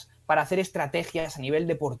cargas para hacer estrategias a nivel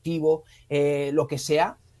deportivo, lo que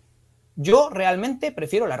sea, yo realmente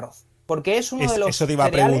prefiero el arroz. Porque es uno de los Eso te iba a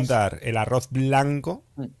cereales. preguntar, el arroz blanco,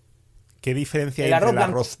 ¿qué diferencia hay El entre arroz el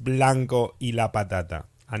blanco. arroz blanco y la patata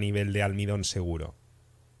a nivel de almidón seguro?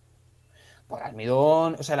 Por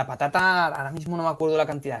almidón, o sea, la patata, ahora mismo no me acuerdo la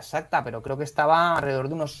cantidad exacta, pero creo que estaba alrededor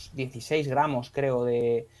de unos 16 gramos, creo,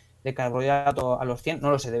 de carbohidrato a los 100.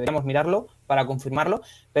 No lo sé, deberíamos mirarlo para confirmarlo,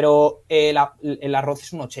 pero el arroz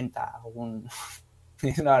es un 80,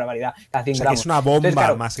 es una barbaridad, cada O 100 sea, que es gramos. una Entonces, bomba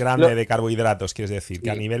claro, más grande de carbohidratos, quieres decir,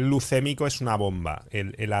 que a sí, nivel glucémico es una bomba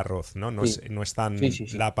el arroz, ¿no? sí, No es sí, tan... sí,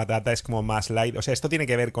 sí. La patata es como más light. O sea, esto tiene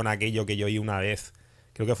que ver con aquello que yo oí una vez,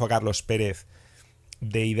 creo que fue Carlos Pérez,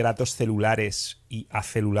 de hidratos celulares y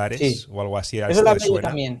acelulares, Sí, o algo así, eso ¿esto lo te hablé yo suena?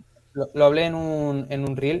 también. Lo hablé en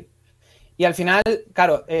un reel. Y al final,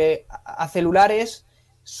 claro, acelulares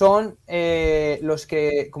son los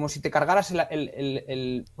que, como si te cargaras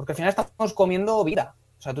porque al final estamos comiendo vida.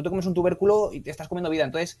 O sea, tú te comes un tubérculo y te estás comiendo vida.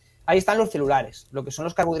 Entonces, ahí están los celulares, lo que son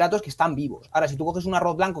los carbohidratos que están vivos. Ahora, si tú coges un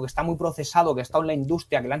arroz blanco que está muy procesado, que está en la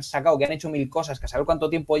industria, que le han sacado, que han hecho 1000 cosas, que a saber cuánto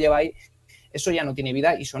tiempo lleva ahí, eso ya no tiene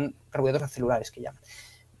vida y son carbohidratos acelulares que llaman.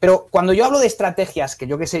 Pero cuando yo hablo de estrategias, que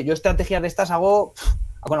yo qué sé, yo estrategias de estas hago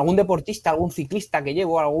con algún deportista, algún ciclista que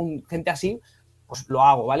llevo, algún gente así, pues lo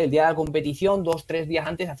hago, ¿vale? El día de la competición, 2, 3 días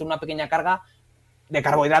antes, hacer una pequeña carga de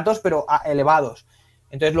carbohidratos, pero elevados.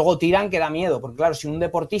 Entonces luego tiran que da miedo, porque claro, si un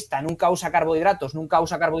deportista nunca usa carbohidratos,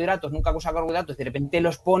 de repente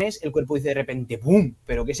los pones, el cuerpo dice de repente, ¡pum!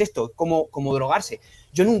 ¿Pero qué es esto? Como drogarse.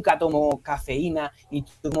 Yo nunca tomo cafeína, ni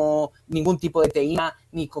tomo ningún tipo de teína,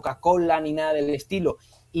 ni Coca-Cola, ni nada del estilo.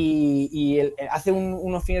 Hace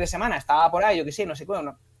unos fines de semana estaba por ahí, yo qué sé, no sé cómo,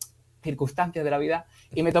 no, circunstancias de la vida,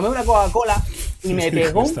 y me tomé una Coca-Cola y me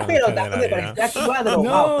pegó un Circunstancias de pelotazo la que vida. parecía que iba drogado.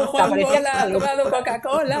 No, O sea, Juan parecía Bola, ha tomado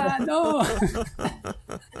Coca-Cola, no.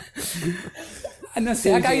 No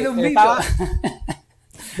se ha sí, caído un mito. estaba,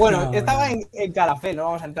 bueno, No, estaba no. en Calafé, no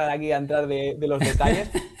vamos a entrar aquí a entrar de los detalles,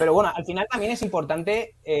 pero bueno, al final también es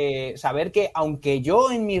importante saber que aunque yo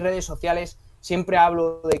en mis redes sociales siempre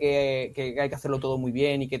hablo de que hay que hacerlo todo muy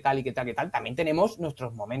bien y que tal, también tenemos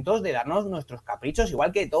nuestros momentos de darnos nuestros caprichos,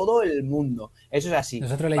 igual que todo el mundo. Eso es así,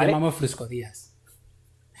 Nosotros le ¿vale? llamamos fruscodías.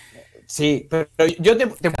 Sí, pero yo te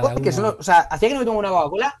puedo Cada decir que uno. o sea, hacía que no me tomo una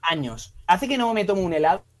Coca-Cola años. Hace que no me tomo un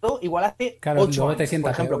helado, igual hace Claro, 8 luego te años, por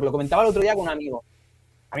sienta ejemplo, que peor. lo comentaba el otro día con un amigo.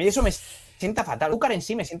 A mí eso me sienta fatal. El azúcar en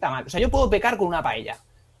sí me sienta mal. O sea, yo puedo pecar con una paella,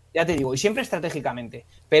 ya te digo, y siempre estratégicamente,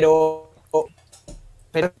 pero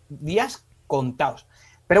días contados.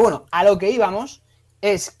 Pero bueno, a lo que íbamos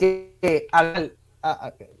es que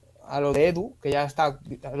a lo de Edu, que ya está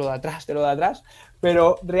de lo de atrás,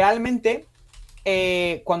 pero realmente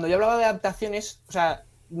cuando yo hablaba de adaptaciones, o sea,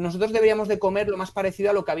 nosotros deberíamos de comer lo más parecido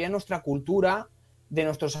a lo que había en nuestra cultura, de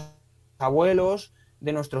nuestros abuelos,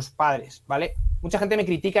 de nuestros padres, ¿vale? Mucha gente me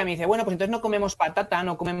critica y me dice, bueno, pues entonces no comemos patata,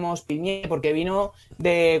 no comemos piñe, porque vino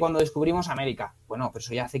de cuando descubrimos América. Bueno, pero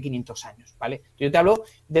eso ya hace 500 años, ¿vale? Yo te hablo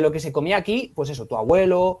de lo que se comía aquí, pues eso, tu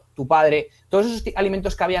abuelo, tu padre, todos esos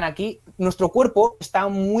alimentos que habían aquí, nuestro cuerpo está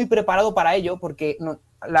muy preparado para ello, porque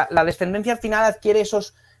la descendencia al final adquiere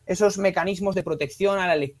esos mecanismos de protección a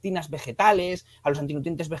las lectinas vegetales, a los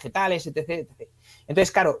antinutrientes vegetales, etc, etc.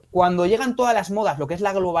 Entonces, claro, cuando llegan todas las modas, lo que es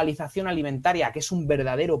la globalización alimentaria, que es un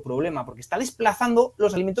verdadero problema, porque está desplazando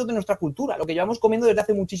los alimentos de nuestra cultura, lo que llevamos comiendo desde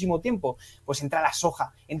hace muchísimo tiempo, pues entra la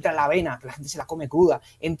soja, entra la avena, que la gente se la come cruda,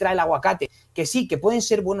 entra el aguacate, que sí, que pueden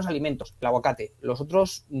ser buenos alimentos, el aguacate, los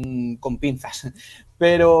otros con pinzas,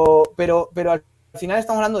 pero al final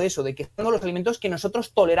estamos hablando de eso, de que son los alimentos que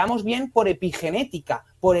nosotros toleramos bien por epigenética,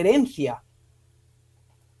 por herencia.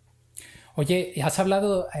 Oye, has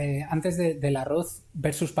hablado antes del arroz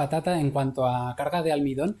versus patata en cuanto a carga de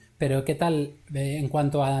almidón, pero ¿qué tal en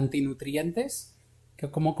cuanto a antinutrientes?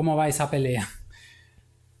 ¿Cómo va esa pelea?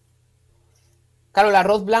 Claro, el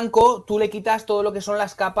arroz blanco, tú le quitas todo lo que son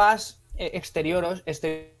las capas exteriores,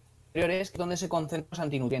 donde se concentran los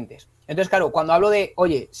antinutrientes. Entonces, claro, cuando hablo de,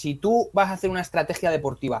 oye, si tú vas a hacer una estrategia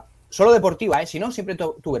deportiva, solo deportiva, si no, siempre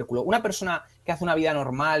tubérculo. Una persona que hace una vida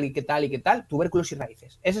normal y qué tal, tubérculos y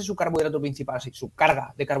raíces. Ese es su carbohidrato principal, su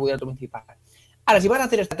carga de carbohidrato principal. Ahora, si vas a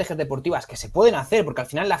hacer estrategias deportivas, que se pueden hacer, porque al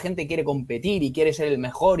final la gente quiere competir y quiere ser el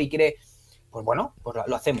mejor y quiere... Pues bueno, pues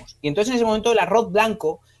lo hacemos. Y entonces en ese momento el arroz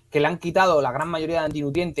blanco, que le han quitado la gran mayoría de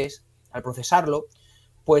antinutrientes al procesarlo,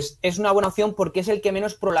 pues es una buena opción porque es el que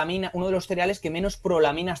menos prolamina, uno de los cereales que menos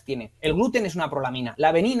prolaminas tiene. El gluten es una prolamina, la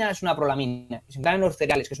avenina es una prolamina, y se encuentran en los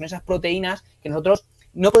cereales, que son esas proteínas que nosotros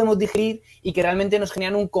no podemos digerir y que realmente nos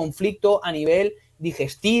generan un conflicto a nivel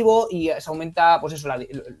digestivo y se aumenta, pues eso,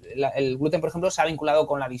 el gluten, por ejemplo, se ha vinculado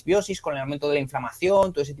con la disbiosis, con el aumento de la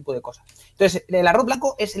inflamación, todo ese tipo de cosas. Entonces, el arroz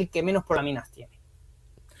blanco es el que menos prolaminas tiene.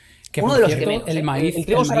 Que uno por de los cierto, que menos. El maíz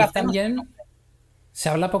sarraceno también... Se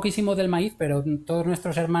habla poquísimo del maíz, pero todos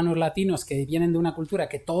nuestros hermanos latinos que vienen de una cultura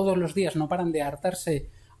que todos los días no paran de hartarse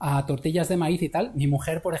a tortillas de maíz y tal, mi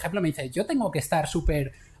mujer, por ejemplo, me dice, yo tengo que estar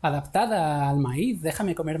súper adaptada al maíz,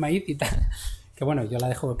 déjame comer maíz y tal. Que bueno, yo la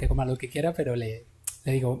dejo que coma lo que quiera, pero le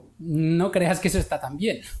digo, no creas que eso está tan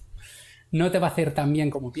bien. No te va a hacer tan bien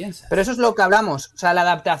como piensas. Pero eso es lo que hablamos, o sea, la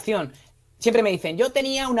adaptación. Siempre me dicen, yo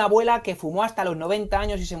tenía una abuela que fumó hasta los 90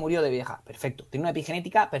 años y se murió de vieja. Perfecto, tiene una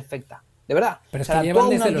epigenética perfecta. De verdad. Pero es que llevan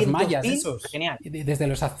desde los mayas esos. Genial. Desde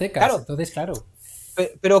los aztecas. Claro. Entonces, claro.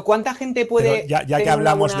 Pero ¿cuánta gente puede...? Pero ya que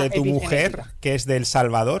hablamos de tu mujer, que es de El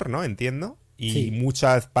Salvador, ¿no? Entiendo. Y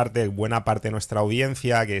sí. Buena parte de nuestra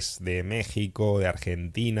audiencia, que es de México, de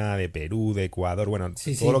Argentina, de Perú, de Ecuador, bueno,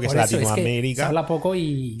 todo lo que es Latinoamérica. Es que se habla poco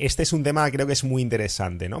y... Este es un tema que creo que es muy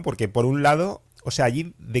interesante, ¿no? Porque por un lado, o sea,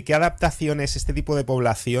 allí, ¿de qué adaptaciones este tipo de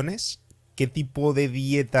poblaciones... ¿Qué tipo de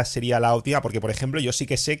dieta sería la óptima? Porque, por ejemplo, yo sí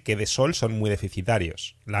que sé que de sol son muy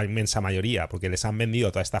deficitarios, la inmensa mayoría, porque les han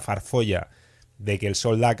vendido toda esta farfolla de que el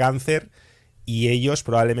sol da cáncer y ellos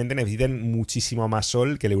probablemente necesiten muchísimo más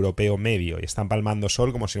sol que el europeo medio y están palmando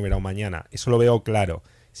sol como si no hubiera un mañana. Eso lo veo claro.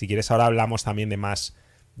 Si quieres ahora hablamos también de más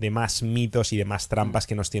mitos y de más trampas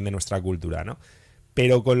que nos tiende nuestra cultura, ¿no?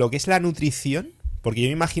 Pero con lo que es la nutrición... Porque yo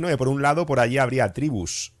me imagino que por un lado por allí habría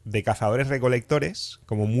tribus de cazadores-recolectores,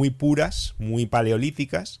 como muy puras, muy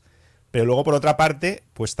paleolíticas, pero luego por otra parte,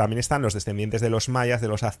 pues también están los descendientes de los mayas, de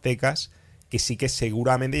los aztecas, que sí que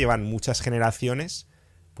seguramente llevan muchas generaciones,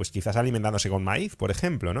 pues quizás alimentándose con maíz, por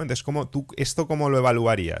ejemplo, ¿no? Entonces, ¿esto cómo lo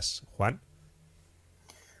evaluarías, Juan?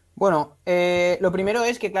 Bueno, lo primero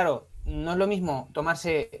es que, claro, no es lo mismo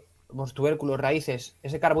tomarse los tubérculos, raíces,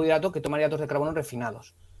 ese carbohidrato que tomar hidratos de carbono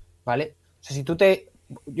refinados, ¿vale? O sea, si tú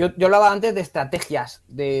yo hablaba antes de estrategias,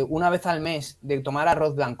 de una vez al mes, de tomar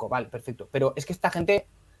arroz blanco, vale, perfecto. Pero es que esta gente,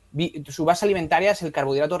 su base alimentaria es el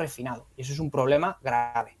carbohidrato refinado. Y eso es un problema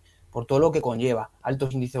grave, por todo lo que conlleva.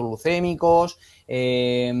 Altos índices glucémicos,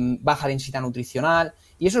 baja densidad nutricional.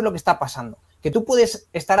 Y eso es lo que está pasando. Que tú puedes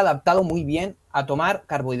estar adaptado muy bien a tomar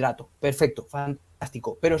carbohidrato. Perfecto,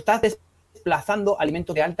 fantástico. Pero estás desplazando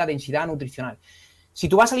alimentos de alta densidad nutricional. Si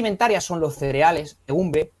tu base alimentaria son los cereales,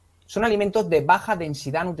 legumbre, son alimentos de baja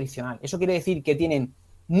densidad nutricional. Eso quiere decir que tienen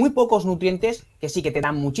muy pocos nutrientes, que sí, que te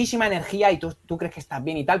dan muchísima energía y tú crees que estás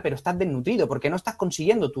bien y tal, pero estás desnutrido porque no estás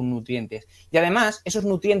consiguiendo tus nutrientes. Y además, esos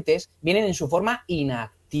nutrientes vienen en su forma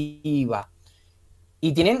inactiva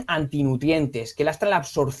y tienen antinutrientes que lastran la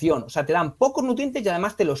absorción. O sea, te dan pocos nutrientes y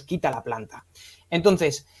además te los quita la planta.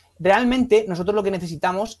 Entonces, realmente nosotros lo que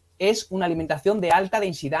necesitamos es una alimentación de alta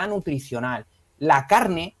densidad nutricional. La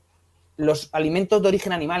carne, los alimentos de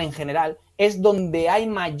origen animal en general, es donde hay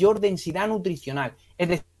mayor densidad nutricional. Es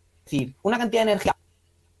decir, una cantidad de energía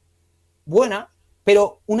buena,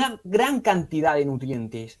 pero una gran cantidad de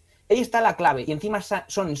nutrientes. Ahí está la clave. Y encima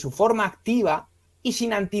son en su forma activa y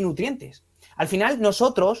sin antinutrientes. Al final,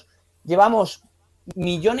 nosotros llevamos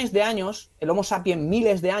millones de años, el Homo sapiens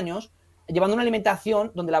miles de años, llevando una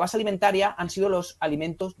alimentación donde la base alimentaria han sido los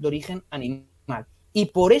alimentos de origen animal. Y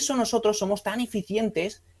por eso nosotros somos tan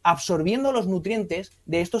eficientes absorbiendo los nutrientes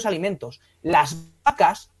de estos alimentos. Las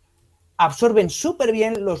vacas absorben súper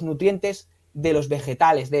bien los nutrientes de los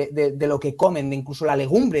vegetales, de lo que comen, de incluso la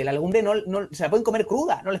legumbre. La legumbre no se la pueden comer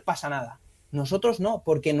cruda, no les pasa nada. Nosotros no,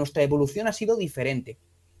 porque nuestra evolución ha sido diferente.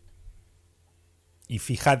 Y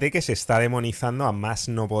fíjate que se está demonizando a más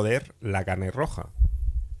no poder la carne roja.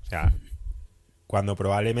 O sea, cuando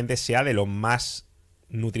probablemente sea de lo más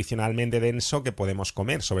nutricionalmente denso que podemos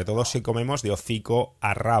comer, sobre todo si comemos de hocico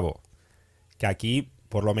a rabo, que aquí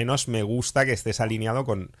por lo menos me gusta que estés alineado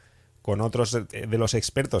con otros de los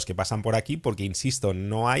expertos que pasan por aquí, porque insisto,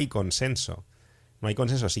 no hay consenso.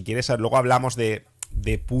 Si quieres, luego hablamos de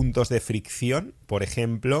puntos de fricción. Por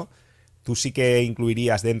ejemplo, tú sí que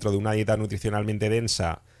incluirías dentro de una dieta nutricionalmente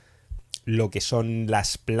densa lo que son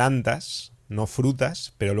las plantas, no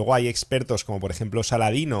frutas, pero luego hay expertos como por ejemplo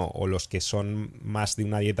Saladino o los que son más de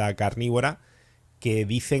una dieta carnívora que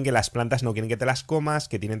dicen que las plantas no quieren que te las comas,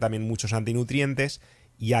 que tienen también muchos antinutrientes,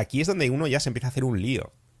 y aquí es donde uno ya se empieza a hacer un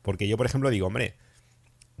lío. Porque yo, por ejemplo, digo, hombre,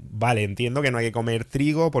 vale, entiendo que no hay que comer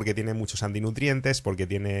trigo porque tiene muchos antinutrientes, porque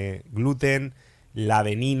tiene gluten, la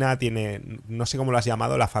avenina tiene, no sé cómo lo has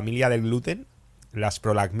llamado, la familia del gluten, las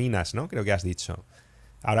prolacminas, ¿no? Creo que has dicho.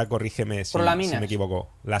 Ahora corrígeme si me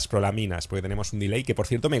equivoco. Las prolaminas, porque tenemos un delay. Que por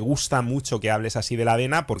cierto me gusta mucho que hables así de la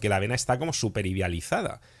avena, porque la avena está como súper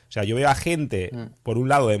idealizada. O sea, yo veo a gente, por un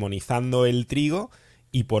lado, demonizando el trigo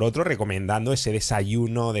y por otro, recomendando ese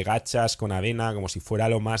desayuno de gachas con avena como si fuera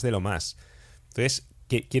lo más de lo más. Entonces,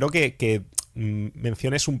 quiero que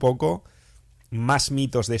menciones un poco más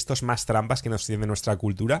mitos de estos, más trampas que nos tiene nuestra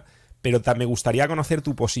cultura, pero me gustaría conocer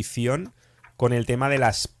tu posición con el tema de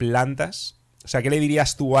las plantas. O sea, ¿qué le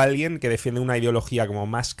dirías tú a alguien que defiende una ideología como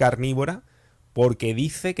más carnívora porque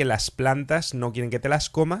dice que las plantas no quieren que te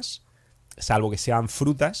las comas, salvo que sean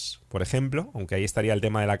frutas, por ejemplo, aunque ahí estaría el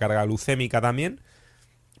tema de la carga glucémica también,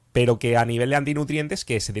 pero que a nivel de antinutrientes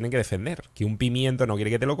que se tienen que defender, que un pimiento no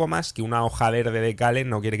quiere que te lo comas, que una hoja verde de cale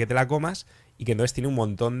no quiere que te la comas, y que entonces tiene un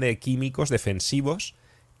montón de químicos defensivos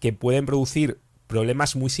que pueden producir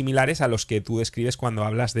problemas muy similares a los que tú describes cuando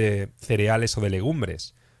hablas de cereales o de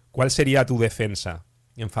legumbres. ¿Cuál sería tu defensa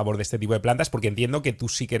en favor de este tipo de plantas? Porque entiendo que tú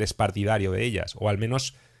sí que eres partidario de ellas, o al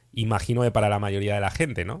menos imagino que para la mayoría de la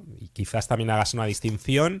gente, ¿no? Y quizás también hagas una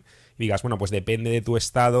distinción y digas, bueno, pues depende de tu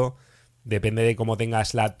estado, depende de cómo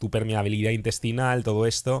tengas tu permeabilidad intestinal, todo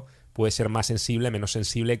esto puede ser más sensible, menos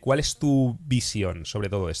sensible. ¿Cuál es tu visión sobre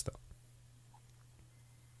todo esto?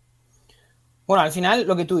 Bueno, al final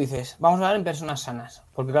lo que tú dices, vamos a hablar en personas sanas,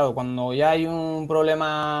 porque claro, cuando ya hay un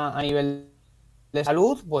problema a nivel de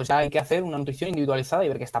salud, pues ya hay que hacer una nutrición individualizada y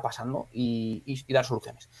ver qué está pasando y dar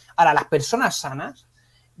soluciones. Ahora, las personas sanas,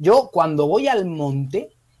 yo cuando voy al monte,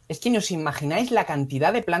 es que no os imagináis la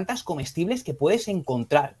cantidad de plantas comestibles que puedes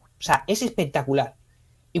encontrar. O sea, es espectacular.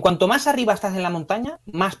 Y cuanto más arriba estás en la montaña,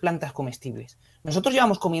 más plantas comestibles. Nosotros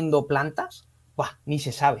llevamos comiendo plantas, ¡buah!, ni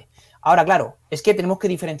se sabe. Ahora, claro, es que tenemos que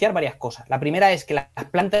diferenciar varias cosas. La primera es que las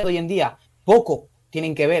plantas de hoy en día poco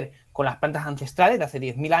tienen que ver con las plantas ancestrales de hace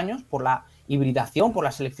 10.000 años por la hibridación, por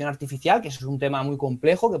la selección artificial, que eso es un tema muy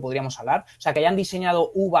complejo que podríamos hablar. O sea, que hayan diseñado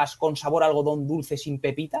uvas con sabor a algodón dulce sin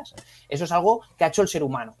pepitas, eso es algo que ha hecho el ser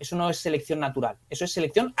humano. Eso no es selección natural, eso es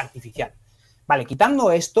selección artificial. Vale,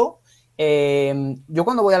 quitando esto, yo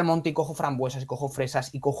cuando voy al monte y cojo frambuesas y cojo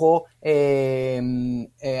fresas y cojo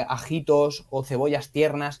ajitos o cebollas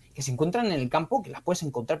tiernas que se encuentran en el campo, que las puedes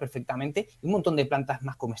encontrar perfectamente, y un montón de plantas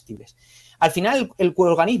más comestibles. Al final el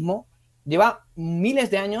organismo lleva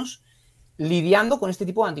miles de años lidiando con este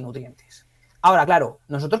tipo de antinutrientes. Ahora, claro,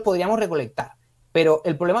 nosotros podríamos recolectar, pero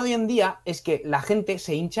el problema de hoy en día es que la gente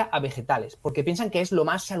se hincha a vegetales porque piensan que es lo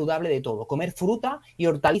más saludable de todo, comer fruta y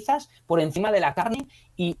hortalizas por encima de la carne.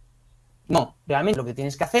 Y no, realmente lo que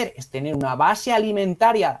tienes que hacer es tener una base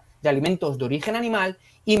alimentaria de alimentos de origen animal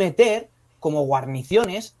y meter como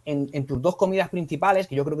guarniciones en tus dos comidas principales,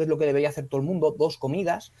 que yo creo que es lo que debería hacer todo el mundo, 2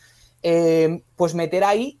 comidas, pues meter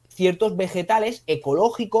ahí ciertos vegetales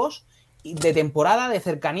ecológicos de temporada, de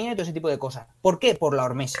cercanía y todo ese tipo de cosas. ¿Por qué? Por la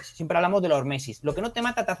hormesis. Siempre hablamos de la hormesis. Lo que no te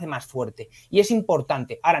mata te hace más fuerte. Y es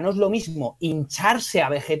importante. Ahora, no es lo mismo hincharse a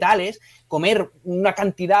vegetales, comer una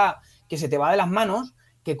cantidad que se te va de las manos,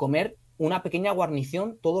 que comer una pequeña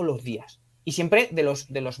guarnición todos los días. Y siempre de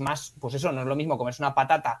los más, pues eso, no es lo mismo comerse una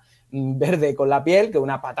patata verde con la piel que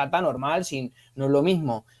una patata normal sin. No es lo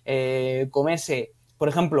mismo comerse, por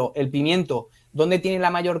ejemplo, el pimiento. ¿Dónde tiene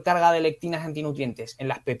la mayor carga de lectinas antinutrientes? En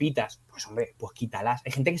las pepitas. Pues hombre, pues quítalas.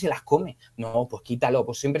 Hay gente que se las come. No, pues quítalo.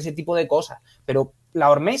 Pues siempre ese tipo de cosas. Pero la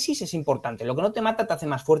hormesis es importante. Lo que no te mata te hace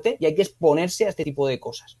más fuerte y hay que exponerse a este tipo de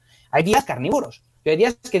cosas. Hay días carnívoros. Yo hay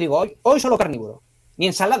días que digo, hoy solo carnívoro. Ni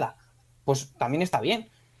ensalada. Pues también está bien.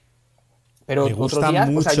 Pero me gusta otros días,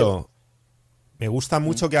 mucho. O sea, Me gusta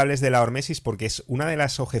mucho que hables de la hormesis porque es una de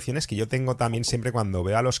las objeciones que yo tengo también siempre cuando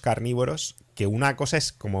veo a los carnívoros, que una cosa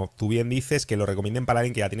es, como tú bien dices, que lo recomienden para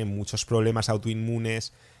alguien que ya tiene muchos problemas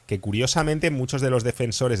autoinmunes, que curiosamente muchos de los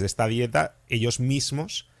defensores de esta dieta, ellos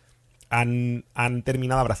mismos han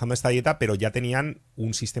terminado abrazando esta dieta, pero ya tenían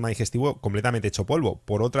un sistema digestivo completamente hecho polvo,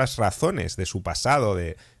 por otras razones de su pasado,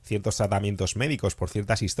 de ciertos tratamientos médicos, por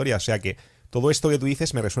ciertas historias. O sea que todo esto que tú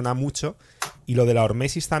dices me resuena mucho, y lo de la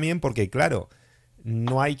hormesis también, porque claro,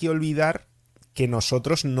 no hay que olvidar que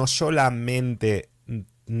nosotros no solamente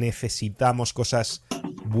necesitamos cosas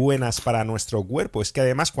buenas para nuestro cuerpo, es que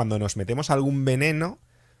además cuando nos metemos algún veneno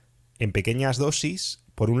en pequeñas dosis,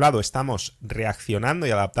 por un lado estamos reaccionando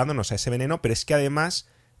y adaptándonos a ese veneno, pero es que además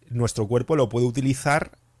nuestro cuerpo lo puede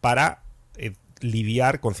utilizar para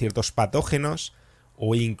lidiar con ciertos patógenos,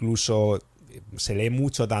 o incluso se lee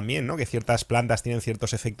mucho también, ¿no?, que ciertas plantas tienen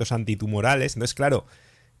ciertos efectos antitumorales. Entonces, claro,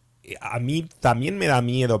 a mí también me da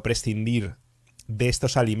miedo prescindir de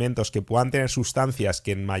estos alimentos que puedan tener sustancias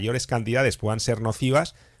que en mayores cantidades puedan ser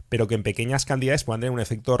nocivas, pero que en pequeñas cantidades puedan tener un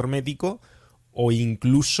efecto hormético o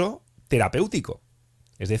incluso terapéutico.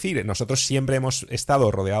 Es decir, nosotros siempre hemos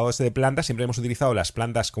estado rodeados de plantas, siempre hemos utilizado las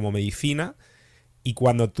plantas como medicina, y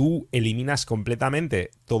cuando tú eliminas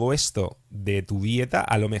completamente todo esto de tu dieta,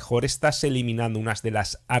 a lo mejor estás eliminando unas de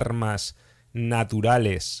las armas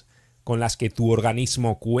naturales con las que tu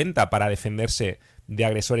organismo cuenta para defenderse de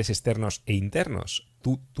agresores externos e internos.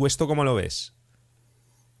 ¿Tú esto cómo lo ves?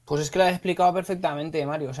 Pues es que lo has explicado perfectamente,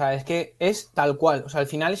 Mario. O sea, es que es tal cual. O sea, al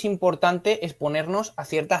final es importante exponernos a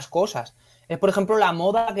ciertas cosas. Es, por ejemplo, la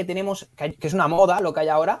moda que tenemos, que es una moda lo que hay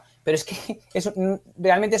ahora, pero es que eso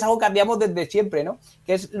realmente es algo que cambiamos desde siempre, ¿no?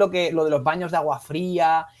 Que es lo de los baños de agua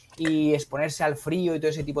fría y exponerse al frío y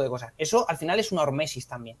todo ese tipo de cosas. Eso al final es una hormesis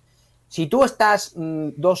también. Si tú estás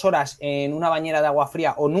 2 horas en una bañera de agua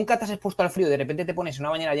fría o nunca te has expuesto al frío y de repente te pones en una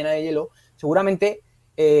bañera llena de hielo, seguramente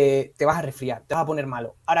te vas a resfriar, te vas a poner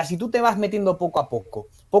malo. Ahora, si tú te vas metiendo poco a poco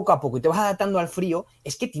y te vas adaptando al frío,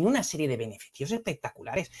 es que tiene una serie de beneficios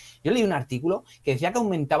espectaculares. Yo leí un artículo que decía que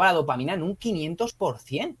aumentaba la dopamina en un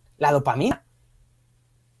 500%. La dopamina.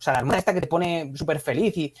 O sea, la hormona esta que te pone súper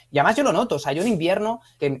feliz. Y además yo lo noto. O sea, yo en invierno,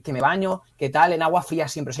 que me baño, que tal, en agua fría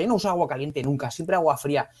siempre. O sea, yo no uso agua caliente nunca, siempre agua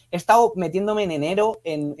fría. He estado metiéndome en enero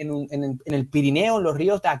en el Pirineo, en los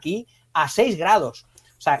ríos de aquí, a 6 grados.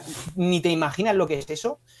 O sea, ni te imaginas lo que es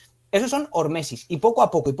eso. Esos son hormesis. Y poco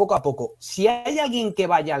a poco. Si hay alguien que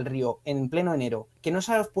vaya al río en pleno enero, que no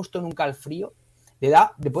se ha expuesto nunca al frío, le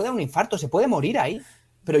puede dar un infarto, se puede morir ahí.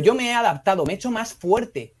 Pero yo me he adaptado, me he hecho más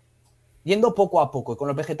fuerte, yendo poco a poco. Y con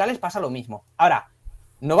los vegetales pasa lo mismo. Ahora,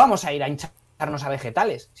 no vamos a ir a hincharnos a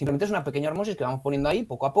vegetales. Simplemente es una pequeña hormesis que vamos poniendo ahí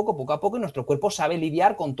poco a poco, y nuestro cuerpo sabe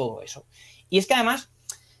lidiar con todo eso. Y es que además,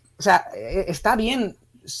 o sea, está bien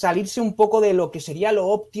salirse un poco de lo que sería lo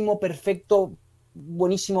óptimo, perfecto,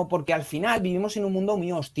 buenísimo, porque al final vivimos en un mundo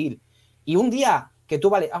muy hostil. Y un día que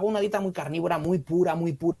tú, vale, hago una dieta muy carnívora, muy pura,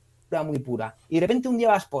 y de repente un día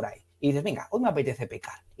vas por ahí y dices, venga, hoy me apetece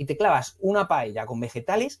pecar, y te clavas una paella con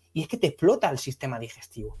vegetales y es que te explota el sistema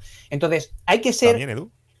digestivo. Entonces, hay que ser También,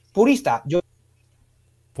 Edu, purista.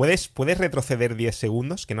 ¿Puedes retroceder 10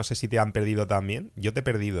 segundos? Que no sé si te han perdido también. Yo te he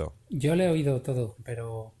perdido. Yo le he oído todo,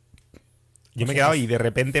 pero... Yo me he quedado y de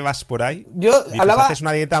repente vas por ahí. Haces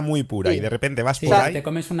una dieta muy pura, sí, y de repente vas por ahí. Te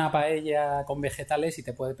comes una paella con vegetales y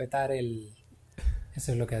te puede petar el...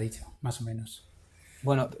 Eso es lo que ha dicho, más o menos.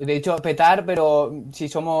 Bueno, de hecho petar, pero si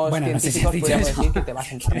somos científicos, podríamos decir que te va a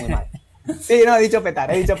sentar muy mal. Sí, no, he dicho petar,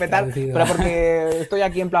 pero porque estoy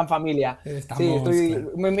aquí en plan familia.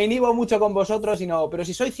 Me inhibo mucho con vosotros, pero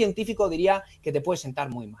si soy científico diría que te puede sentar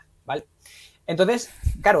muy mal, ¿vale? Entonces,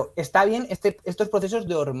 claro, está bien estos procesos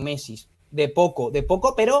de hormesis, de poco,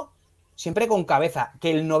 pero siempre con cabeza.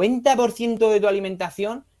 Que el 90% de tu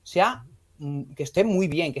alimentación sea que esté muy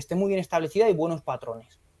bien establecida y buenos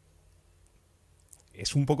patrones.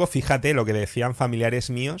 Es un poco, fíjate, lo que decían familiares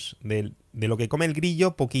míos, de lo que come el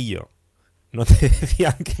grillo, poquillo. No te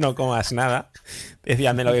decían que no comas nada, te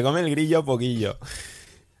decían de lo que come el grillo, poquillo.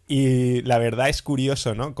 Y la verdad es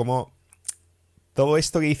curioso, ¿no? Como todo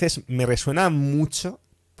esto que dices me resuena mucho,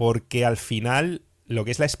 porque al final lo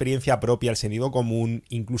que es la experiencia propia, el sentido común,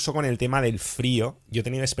 incluso con el tema del frío, yo he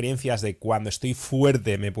tenido experiencias de cuando estoy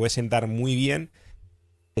fuerte me puede sentar muy bien,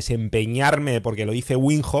 desempeñarme, porque lo hice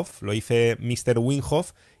Winhoff, lo hice Mr.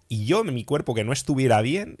 Winhoff, y yo, mi cuerpo, que no estuviera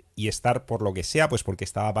bien, y estar por lo que sea, pues porque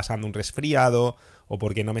estaba pasando un resfriado, o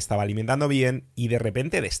porque no me estaba alimentando bien, y de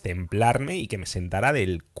repente destemplarme y que me sentara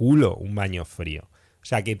del culo un baño frío. O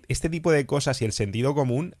sea que este tipo de cosas y el sentido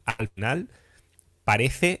común, al final,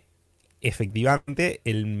 parece efectivamente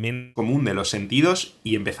el menos común de los sentidos,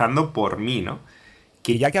 y empezando por mí, ¿no?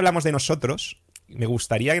 Que ya que hablamos de nosotros, me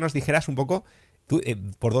gustaría que nos dijeras un poco... ¿Tú,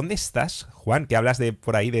 por dónde estás, Juan? Que hablas de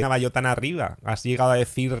por ahí de Navajo tan arriba. ¿Has llegado a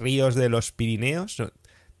decir ríos de los Pirineos?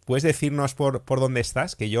 ¿Puedes decirnos por dónde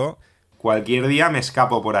estás? Que yo cualquier día me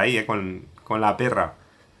escapo por ahí, con la perra.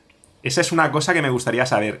 Esa es una cosa que me gustaría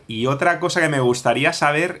saber. Y otra cosa que me gustaría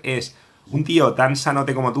saber es un tío tan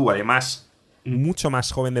sanote como tú, además mucho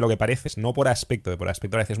más joven de lo que pareces, no por aspecto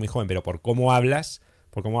pareces muy joven, pero por cómo hablas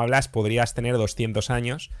podrías tener 200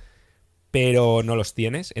 años, pero no los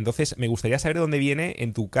tienes. Entonces me gustaría saber de dónde viene,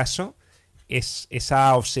 en tu caso,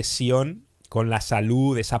 esa obsesión con la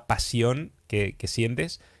salud, esa pasión que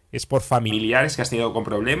sientes. ¿Es por familiares que has tenido con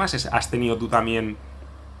problemas? ¿Has tenido tú también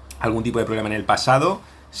algún tipo de problema en el pasado?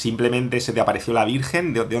 ¿Simplemente se te apareció la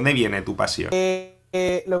Virgen? ¿De dónde viene tu pasión?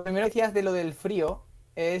 Lo primero que decías de lo del frío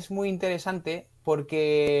es muy interesante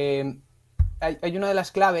porque hay una de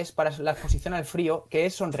las claves para la exposición al frío que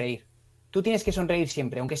es sonreír. Tú tienes que sonreír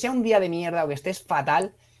siempre. Aunque sea un día de mierda o que estés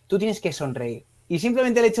fatal, tú tienes que sonreír. Y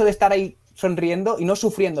simplemente el hecho de estar ahí sonriendo y no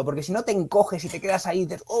sufriendo, porque si no te encoges y te quedas ahí y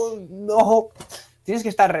dices, oh, no, tienes que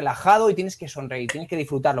estar relajado y tienes que sonreír, tienes que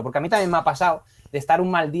disfrutarlo. Porque a mí también me ha pasado de estar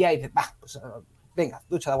un mal día y dices, pues venga,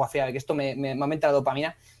 ducha de agua fría, que esto me aumenta la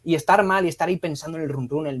dopamina. Y estar mal y estar ahí pensando en el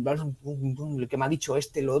run, el que me ha dicho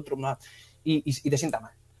este, lo otro, y te sienta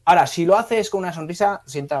mal. Ahora, si lo haces con una sonrisa,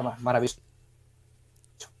 sienta maravilloso.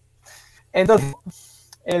 Entonces,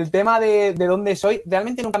 el tema de dónde soy,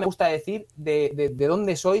 realmente nunca me gusta decir de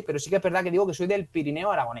dónde soy, pero sí que es verdad que digo que soy del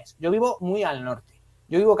Pirineo aragonés. Yo vivo muy al norte.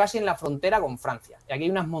 Yo vivo casi en la frontera con Francia. Y aquí hay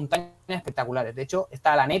unas montañas espectaculares. De hecho,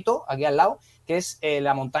 está la Neto, aquí al lado, que es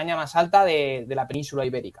la montaña más alta de la península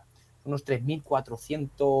ibérica. Unos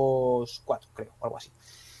 3.404, creo, o algo así.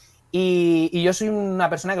 Y yo soy una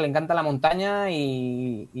persona que le encanta la montaña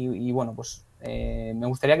y bueno, pues me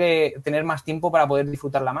gustaría tener más tiempo para poder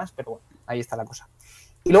disfrutarla más, pero bueno, ahí está la cosa.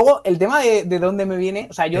 Y luego, el tema de dónde me viene,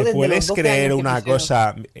 o sea, yo desde los 12 creer años una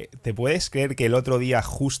cosa? ¿Te puedes creer que el otro día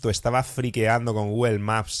justo estaba friqueando con Google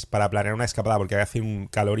Maps para planear una escapada porque hace un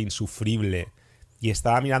calor insufrible y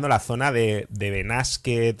estaba mirando la zona de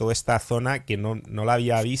Benasque, toda esta zona que no la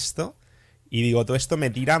había visto? Y digo, todo esto me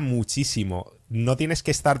tira muchísimo. No tienes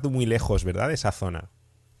que estar tú muy lejos, ¿verdad? De esa zona.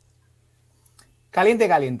 Caliente,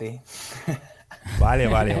 caliente.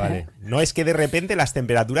 Vale. No, es que de repente las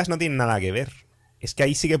temperaturas no tienen nada que ver. Es que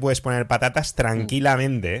ahí sí que puedes poner patatas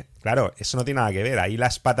tranquilamente, ¿eh? Claro, eso no tiene nada que ver. Ahí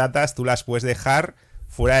las patatas tú las puedes dejar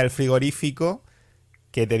fuera del frigorífico,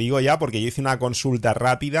 que te digo ya porque yo hice una consulta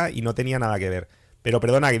rápida y no tenía nada que ver. Pero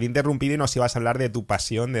perdona, que te he interrumpido y nos ibas a hablar de tu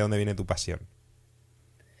pasión, de dónde viene tu pasión.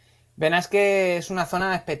 Benasque es una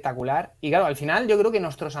zona espectacular y claro, al final yo creo que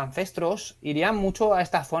nuestros ancestros irían mucho a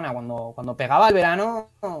esta zona cuando pegaba el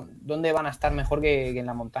verano, ¿dónde van a estar mejor que en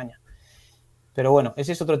la montaña? Pero bueno,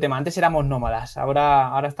 ese es otro tema. Antes éramos nómadas,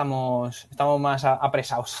 ahora estamos más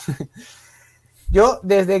apresados. Yo,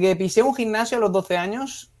 desde que pisé un gimnasio a los 12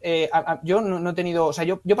 años, yo no he tenido... O sea,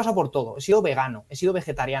 yo he pasado por todo. He sido vegano, he sido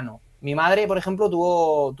vegetariano. Mi madre, por ejemplo,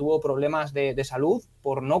 tuvo problemas de salud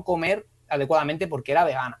por no comer adecuadamente porque era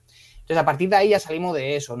vegana. Entonces, a partir de ahí ya salimos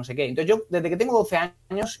de eso, no sé qué. Entonces, yo, desde que tengo 12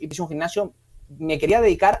 años y pisé un gimnasio, me quería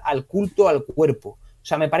dedicar al culto al cuerpo. O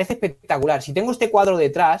sea, me parece espectacular. Si tengo este cuadro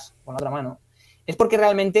detrás, con la otra mano, es porque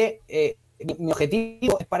realmente mi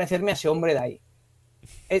objetivo es parecerme a ese hombre de ahí.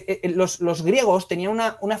 Los griegos tenían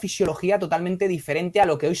una fisiología totalmente diferente a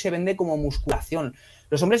lo que hoy se vende como musculación.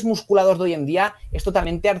 Los hombres musculados de hoy en día es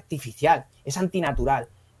totalmente artificial, es antinatural.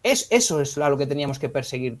 Eso es a lo que teníamos que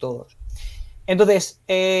perseguir todos. Entonces,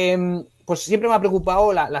 pues siempre me ha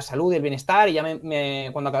preocupado la salud y el bienestar y ya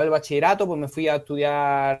cuando acabé el bachillerato pues me fui a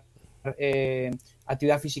estudiar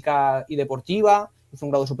actividad física y deportiva, hice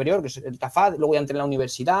un grado superior que es el TAFAD, luego ya entré en la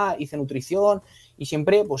universidad, hice nutrición y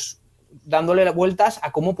siempre pues dándole vueltas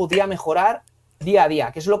a cómo podía mejorar día a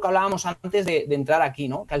día, que es lo que hablábamos antes de entrar aquí,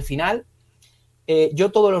 ¿no? Que al final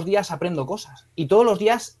yo todos los días aprendo cosas y todos los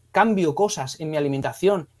días cambio cosas en mi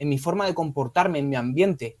alimentación, en mi forma de comportarme, en mi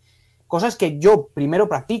ambiente. Cosas que yo primero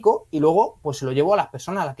practico y luego pues se lo llevo a las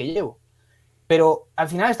personas a las que llevo. Pero al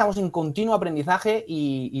final estamos en continuo aprendizaje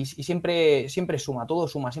y siempre suma, todo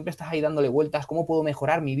suma. Siempre estás ahí dándole vueltas. ¿Cómo puedo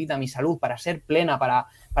mejorar mi vida, mi salud para ser plena,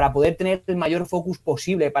 para poder tener el mayor focus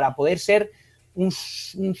posible, para poder ser un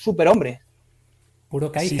superhombre?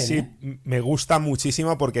 Puro Kaizen, Sí, me gusta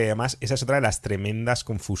muchísimo porque además esa es otra de las tremendas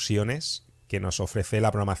confusiones que nos ofrece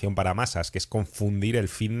la programación para masas, que es confundir el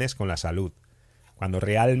fitness con la salud. Cuando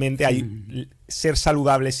realmente ser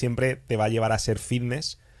saludable siempre te va a llevar a ser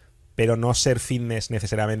fitness, pero no ser fitness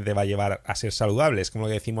necesariamente te va a llevar a ser saludable. Es como lo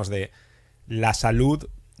que decimos de la salud,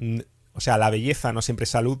 o sea, la belleza no siempre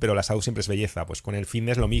es salud, pero la salud siempre es belleza. Pues con el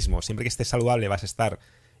fitness lo mismo. Siempre que estés saludable vas a estar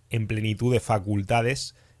en plenitud de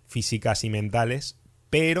facultades físicas y mentales,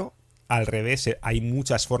 pero al revés, hay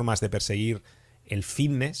muchas formas de perseguir el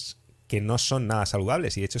fitness que no son nada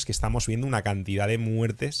saludables. Y de hecho es que estamos viendo una cantidad de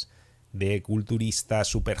muertes de culturistas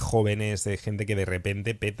súper jóvenes, de gente que de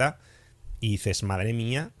repente peta y dices, madre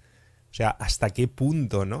mía, o sea, ¿hasta qué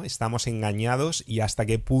punto, no? Estamos engañados y hasta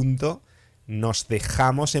qué punto nos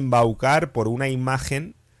dejamos embaucar por una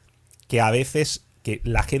imagen que a veces, que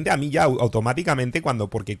la gente a mí ya automáticamente,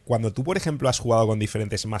 porque cuando tú, por ejemplo, has jugado con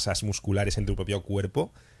diferentes masas musculares en tu propio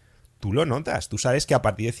cuerpo, tú lo notas, tú sabes que a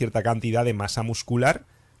partir de cierta cantidad de masa muscular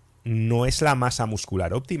no es la masa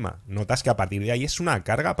muscular óptima. Notas que a partir de ahí es una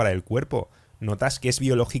carga para el cuerpo. notas que es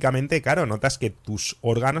biológicamente caro, notas que tus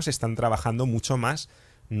órganos están trabajando mucho más,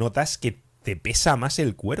 notas que te pesa más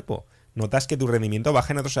el cuerpo, notas que tu rendimiento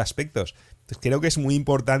baja en otros aspectos. Entonces creo que es muy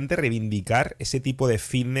importante reivindicar ese tipo de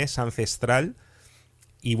fitness ancestral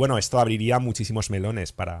y bueno, esto abriría muchísimos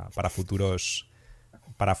melones para futuras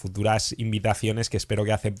invitaciones que espero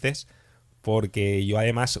que aceptes, porque yo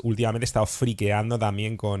además últimamente he estado friqueando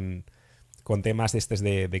también con temas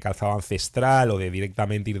de calzado ancestral o de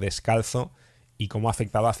directamente ir descalzo y cómo ha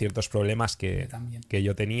afectado a ciertos problemas que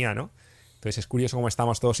yo tenía, ¿no? Entonces es curioso cómo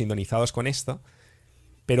estamos todos sintonizados con esto.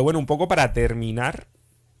 Pero bueno, un poco para terminar,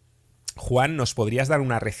 Juan, ¿nos podrías dar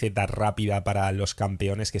una receta rápida para los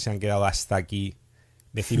campeones que se han quedado hasta aquí?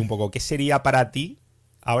 Decir un poco, ¿qué sería para ti,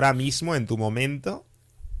 ahora mismo, en tu momento,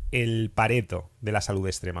 el Pareto de la salud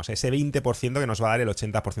extrema? O sea, ese 20% que nos va a dar el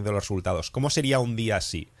 80% de los resultados. ¿Cómo sería un día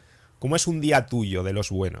así? ¿Cómo es un día tuyo de los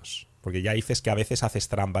buenos? Porque ya dices que a veces haces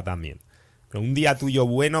trampa también. Pero un día tuyo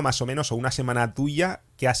bueno, más o menos, o una semana tuya,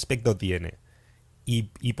 ¿qué aspecto tiene?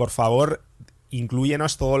 Y por favor,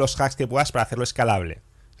 inclúyenos todos los hacks que puedas para hacerlo escalable.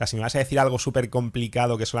 O sea, si me vas a decir algo súper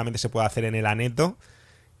complicado que solamente se puede hacer en el aneto,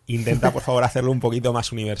 intenta, por favor, hacerlo un poquito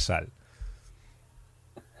más universal.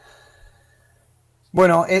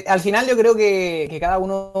 Bueno, al final yo creo que cada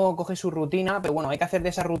uno coge su rutina, pero bueno, hay que hacer de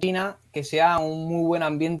esa rutina que sea un muy buen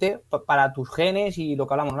ambiente para tus genes y lo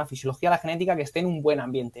que hablamos, la fisiología, la genética, que esté en un buen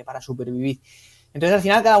ambiente para supervivir. Entonces al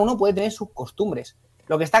final cada uno puede tener sus costumbres.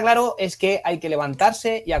 Lo que está claro es que hay que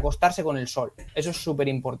levantarse y acostarse con el sol. Eso es súper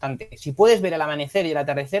importante. Si puedes ver el amanecer y el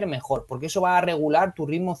atardecer, mejor, porque eso va a regular tus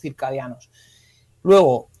ritmos circadianos.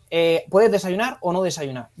 Luego, puedes desayunar o no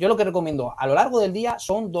desayunar. Yo lo que recomiendo a lo largo del día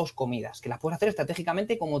son 2 comidas, que las puedes hacer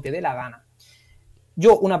estratégicamente como te dé la gana.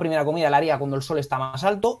 Yo una primera comida la haría cuando el sol está más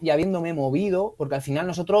alto y habiéndome movido, porque al final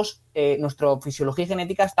nosotros, nuestra fisiología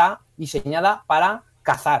genética está diseñada para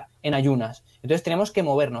cazar en ayunas. Entonces tenemos que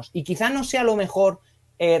movernos. Y quizá no sea lo mejor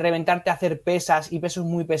reventarte a hacer pesas y pesos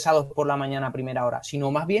muy pesados por la mañana a primera hora,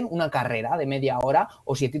 sino más bien una carrera de media hora,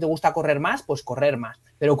 o si a ti te gusta correr más, pues correr más,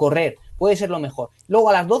 pero correr puede ser lo mejor.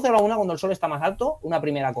 Luego a las 12 o la 1, cuando el sol está más alto, una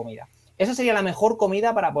primera comida. Esa sería la mejor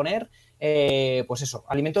comida para poner, pues eso,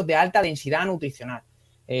 alimentos de alta densidad nutricional.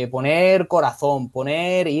 Poner corazón,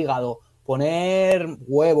 poner hígado, poner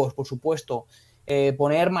huevos, por supuesto,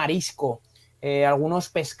 poner marisco, algunos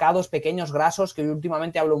pescados pequeños grasos, que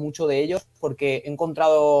últimamente hablo mucho de ellos porque he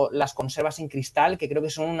encontrado las conservas en cristal, que creo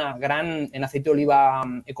que son una gran, en aceite de oliva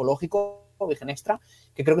ecológico, virgen extra,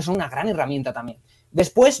 que creo que son una gran herramienta también.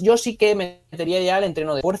 Después yo sí que metería ya el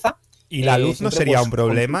entreno de fuerza. ¿Y la luz no sería pues un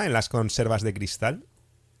problema en las conservas de cristal?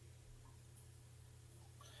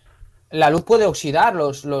 La luz puede oxidar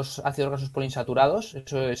los ácidos grasos poliinsaturados,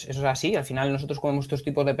 eso es así. Al final nosotros comemos estos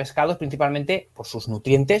tipos de pescados principalmente por sus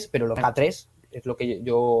nutrientes, pero el omega 3 es lo que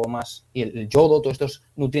yo más... Y el yodo, todos estos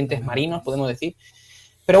nutrientes marinos, podemos decir.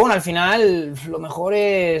 Pero bueno, al final lo mejor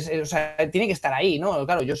es... O sea, tiene que estar ahí, ¿no?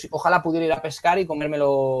 Claro, yo ojalá pudiera ir a pescar y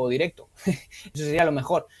comérmelo directo. Eso sería lo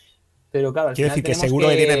mejor. Pero claro, al Quiero final decir que seguro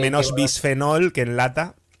que tiene menos bisfenol que en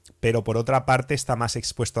lata, pero por otra parte está más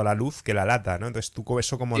expuesto a la luz que la lata, ¿no? Entonces tú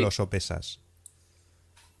eso cómo lo sopesas.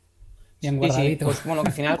 Bien guardadito. Sí, pues bueno, que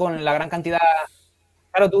al final con la gran cantidad...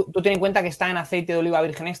 Claro, tú ten en cuenta que está en aceite de oliva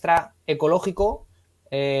virgen extra ecológico.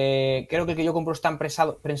 Creo que el que yo compro está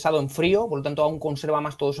prensado en frío, por lo tanto aún conserva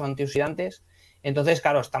más todos sus antioxidantes. Entonces,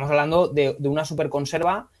 claro, estamos hablando de una super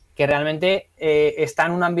conserva que realmente está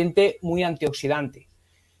en un ambiente muy antioxidante.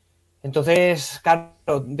 Entonces, claro,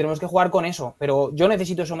 tenemos que jugar con eso, pero yo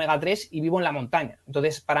necesito ese omega 3 y vivo en la montaña.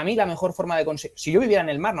 Entonces, para mí la mejor forma de conseguir... Si yo viviera en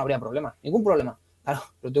el mar no habría problema, ningún problema. Claro,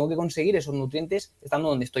 pero tengo que conseguir esos nutrientes estando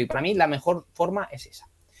donde estoy. Para mí la mejor forma es esa.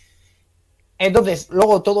 Entonces,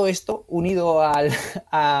 luego todo esto unido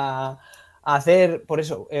a hacer, por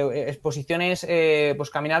eso, exposiciones, pues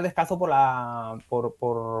caminar descalzo por la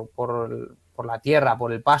tierra,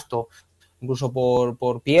 por el pasto, incluso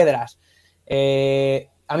por piedras.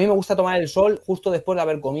 A mí me gusta tomar el sol justo después de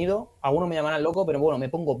haber comido. Algunos me llamarán loco, pero bueno, me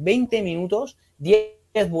pongo 20 minutos,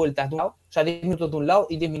 10 vueltas de un lado, o sea, 10 minutos de un lado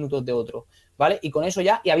y 10 minutos de otro, ¿vale? Y con eso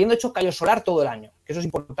ya, y habiendo hecho callo solar todo el año, que eso es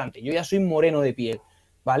importante, yo ya soy moreno de piel,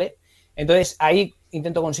 ¿vale? Entonces ahí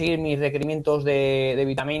intento conseguir mis requerimientos de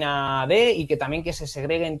vitamina D y que también que se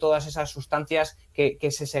segreguen todas esas sustancias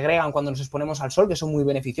que se segregan cuando nos exponemos al sol, que son muy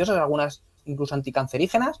beneficiosas, algunas incluso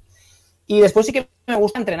anticancerígenas. Y después sí que me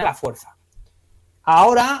gusta entrenar a fuerza.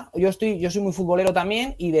 Ahora yo soy muy futbolero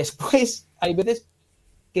también y después hay veces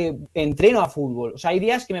que entreno a fútbol. O sea, hay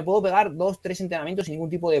días que me puedo pegar 2, 3 entrenamientos sin ningún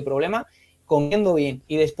tipo de problema, comiendo bien.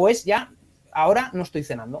 Y después ya, ahora no estoy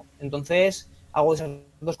cenando. Entonces hago esas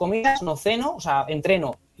 2 comidas, no ceno, o sea,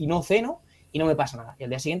 entreno y no ceno y no me pasa nada. Y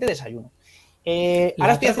al día siguiente desayuno. La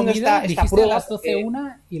Ahora estoy otra haciendo comida, esta dijiste prueba. a las 12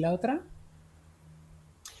 una y la otra.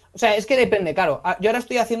 O sea, es que depende, claro. Yo ahora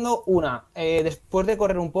estoy haciendo una después de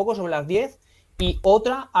correr un poco sobre las 10 y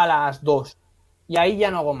otra a las 2. Y ahí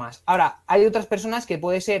ya no hago más. Ahora, hay otras personas que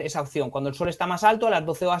puede ser esa opción, cuando el sol está más alto, a las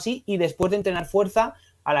 12 o así, y después de entrenar fuerza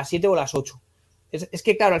a las 7 o las 8. Es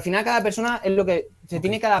que, claro, al final cada persona es lo que se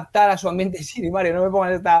tiene que adaptar a su ambiente. Sí, Mario, no me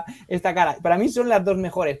pongas esta cara. Para mí son las dos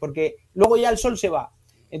mejores, porque luego ya el sol se va.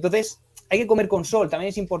 Entonces, hay que comer con sol. También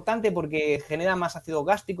es importante porque genera más ácido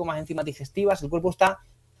gástrico, más enzimas digestivas. El cuerpo está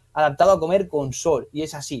adaptado a comer con sol, y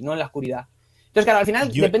es así, no en la oscuridad. Entonces, claro, al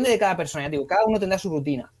final Yo, depende de cada persona, ya digo, cada uno tendrá su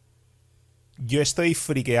rutina. yo estoy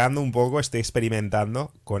friqueando un poco, estoy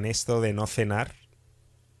experimentando con esto de no cenar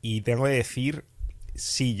y tengo que decir,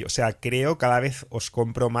 sí, o sea, creo cada vez os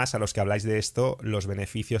compro más a los que habláis de esto los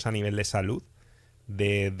beneficios a nivel de salud,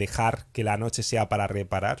 de dejar que la noche sea para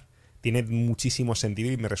reparar. Tiene muchísimo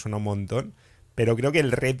sentido y me resuena un montón, pero creo que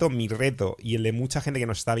el reto, mi reto y el de mucha gente que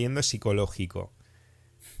nos está viendo es psicológico.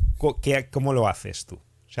 ¿Cómo lo haces tú?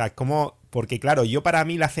 O sea, ¿cómo? Porque claro, yo para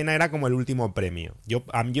mí la cena era como el último premio. Yo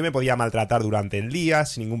me podía maltratar durante el día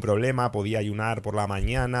sin ningún problema, podía ayunar por la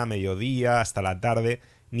mañana, mediodía, hasta la tarde,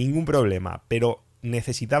 ningún problema. Pero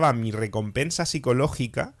necesitaba mi recompensa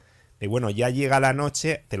psicológica de, bueno, ya llega la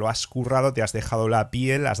noche, te lo has currado, te has dejado la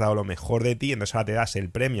piel, has dado lo mejor de ti, entonces ahora te das el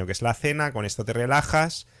premio, que es la cena, con esto te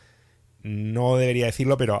relajas. No debería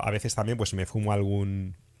decirlo, pero a veces también pues me fumo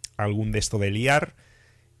algún de esto de liar.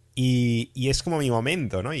 Y es como mi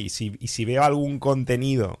momento, ¿no? Y si veo algún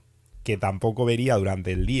contenido que tampoco vería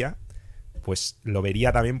durante el día, pues lo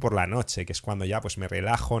vería también por la noche, que es cuando ya pues me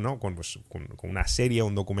relajo, ¿no? Con una serie,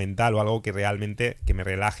 un documental o algo que realmente que me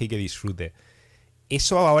relaje y que disfrute.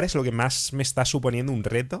 Eso ahora es lo que más me está suponiendo un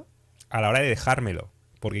reto a la hora de dejármelo.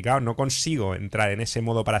 Porque claro, no consigo entrar en ese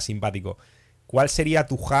modo parasimpático. ¿Cuál sería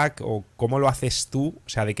tu hack o cómo lo haces tú? O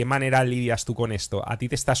sea, ¿de qué manera lidias tú con esto? ¿A ti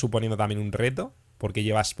te está suponiendo también un reto porque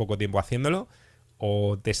llevas poco tiempo haciéndolo?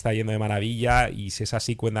 ¿O te está yendo de maravilla? Y si es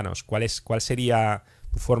así, cuéntanos, ¿cuál sería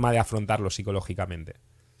tu forma de afrontarlo psicológicamente?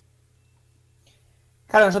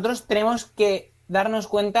 Claro, nosotros tenemos que darnos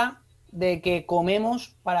cuenta de que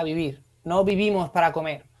comemos para vivir, no vivimos para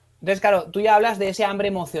comer. Entonces, claro, tú ya hablas de ese hambre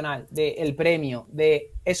emocional, del premio,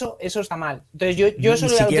 de eso está mal. Entonces, yo Ni eso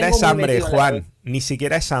ya lo siquiera tengo es muy hambre, metido en la cabeza. Juan. Ni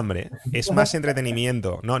siquiera es hambre. Es más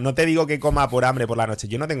entretenimiento. No te digo que coma por hambre por la noche.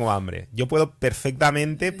 Yo no tengo hambre. Yo puedo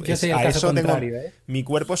perfectamente. Yo soy el A caso eso tengo contrario, ¿eh? mi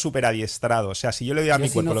cuerpo súper adiestrado. O sea, si yo le doy a Yo mi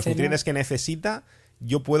si cuerpo no los ceno, nutrientes que necesita,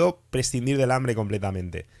 yo puedo prescindir del hambre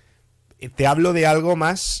completamente. Te hablo de algo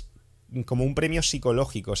más como un premio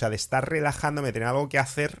psicológico. O sea, de estar relajándome, tener algo que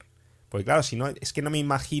hacer. Porque claro, si no, es que no me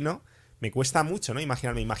imagino. Me cuesta mucho, ¿no?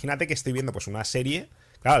 Imaginarme. Imagínate que estoy viendo pues una serie.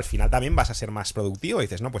 Claro, al final también vas a ser más productivo. Y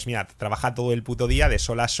dices, no, pues mira, trabaja todo el puto día de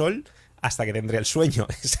sol a sol hasta que tendré el sueño.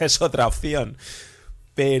 Esa es otra opción.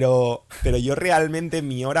 Pero yo realmente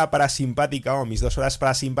mi hora parasimpática o mis 2 horas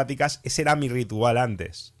parasimpáticas, ese era mi ritual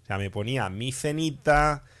antes. O sea, me ponía mi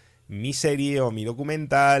cenita, mi serie o mi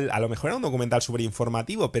documental. A lo mejor era un documental súper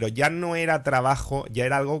informativo, pero ya no era trabajo, ya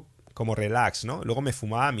era algo como relax, ¿no? Luego me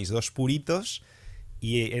fumaba mis 2 puritos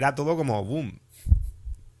y era todo como boom.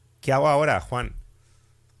 ¿Qué hago ahora, Juan?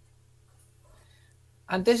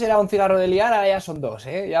 Antes era un cigarro de liar, ahora ya son dos,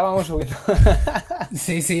 ¿eh? Ya vamos subiendo.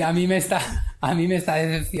 sí, a mí me está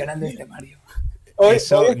decepcionando este Mario. Hoy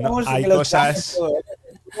Eso, no, estamos hay que lo echamos cosas. todo, ¿eh?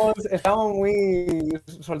 Estamos muy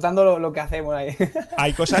soltando lo que hacemos ahí.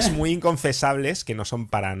 Hay cosas muy inconfesables que no son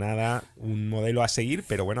para nada un modelo a seguir,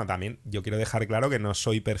 pero bueno, también yo quiero dejar claro que no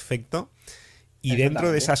soy perfecto. Y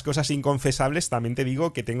dentro de Exactamente. esas cosas inconfesables también te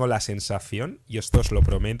digo que tengo la sensación, y esto os lo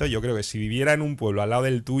prometo, yo creo que si viviera en un pueblo al lado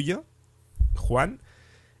del tuyo, Juan,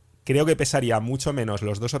 creo que pesaría mucho menos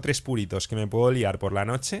los 2 o 3 puritos que me puedo liar por la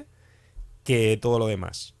noche que todo lo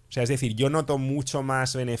demás. O sea, es decir, yo noto mucho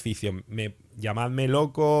más beneficio. Llamadme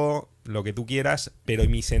loco, lo que tú quieras, pero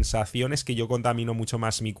mi sensación es que yo contamino mucho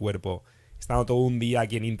más mi cuerpo. He estado todo un día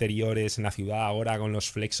aquí en interiores, en la ciudad, ahora con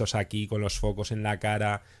los flexos aquí, con los focos en la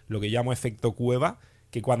cara, lo que llamo efecto cueva,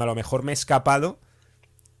 que cuando a lo mejor me he escapado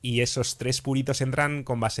y esos 3 puritos entran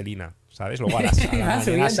con vaselina, ¿sabes? Luego a la Va mañana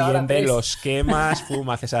subiendo ahora siguiente 3. los quemas, pum,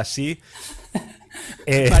 haces así.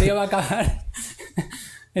 Mario va a acabar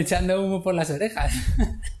echando humo por las orejas.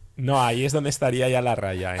 No, ahí es donde estaría ya la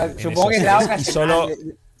raya, en Supongo que esos será 3 ocasional.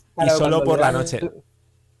 y Claro, solo cuando le por la dan noche.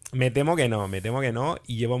 Me temo que no,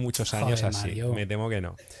 y llevo muchos años Joder, así, Mario. me temo que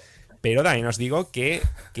no. Pero también os digo que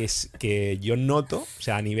yo noto, o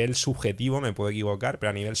sea, a nivel subjetivo, me puedo equivocar, pero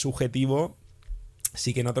a nivel subjetivo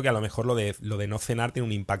sí que noto que a lo mejor lo de no cenar tiene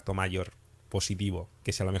un impacto mayor, positivo,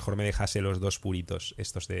 que si a lo mejor me dejase los 2 puritos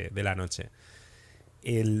estos de la noche.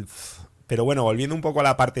 Pero bueno, volviendo un poco a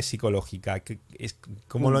la parte psicológica,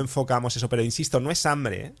 ¿cómo lo enfocamos eso? Pero insisto, no es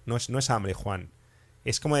hambre, ¿eh? No es hambre, Juan.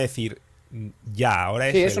 Es como decir, ya, ahora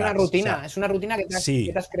es Sí, es una relax. rutina, O sea, es una rutina que sí,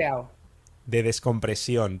 te has creado. de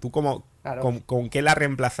descompresión. ¿Tú Claro, con qué la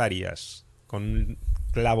reemplazarías? ¿Con un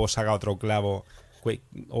clavo saca otro clavo?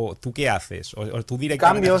 ¿O tú qué haces? ¿O tú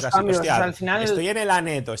directamente haces así? cambios. O sea, Hostia, al final. estoy en el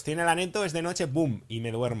aneto, es de noche, boom, y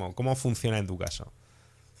me duermo. ¿Cómo funciona en tu caso?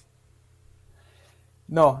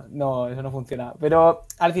 No, eso no funciona. Pero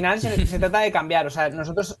al final se trata de cambiar. O sea,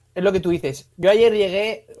 nosotros, es lo que tú dices. Yo ayer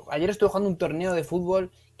estuve jugando un torneo de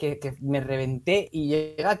fútbol que me reventé y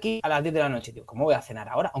llegué aquí a las 10 de la noche. Digo, ¿cómo voy a cenar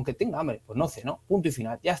ahora? Aunque tenga hambre. Pues no ceno, punto y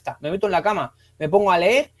final. Ya está. Me meto en la cama, me pongo a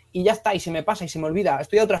leer y ya está. Y se me pasa y se me olvida.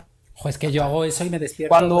 Estoy a otra. Ojo, es que yo hago eso y me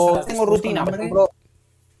despierto 2 Cuando horas tengo después con rutina, por hambre. ejemplo,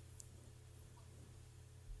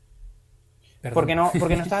 Perdón.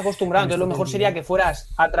 porque no estás acostumbrado. Que me Entonces lo estoy mejor sería desviando. que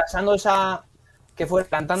fueras atrasando que fueras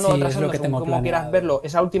plantando o Sí, es lo atrasando, que según tengo como quieras planeado. verlo,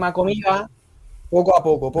 esa última comida, poco a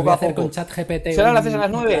poco, Me voy poco a a hacer con poco. ChatGPT Si ahora lo haces a las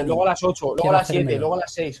un 9, luego a planning. las 8, luego a Quiero las 7, hacérmelo. luego a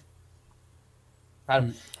las 6. Claro.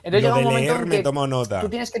 Mm. Entonces Lo llega de un momento leer en me que tomo tú nota.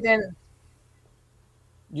 tienes que tener.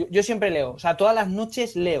 Yo siempre leo, o sea, todas las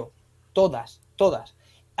noches leo, todas,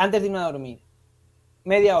 antes de irme a dormir.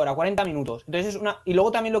 Media hora, 40 minutos. Entonces es una. Y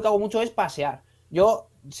luego también lo que hago mucho es pasear. Yo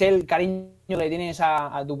sé el cariño que le tienes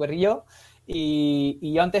a tu perrillo.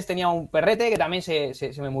 Y yo antes tenía un perrete que también se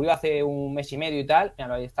me murió hace un mes y medio y tal.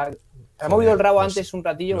 Mira, ahí está. Se ha movido el Joder, rabo antes un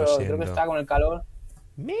ratillo, lo pero creo que siento. está con el calor.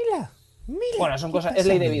 Mira, mira, Bueno, son ¿qué cosas, es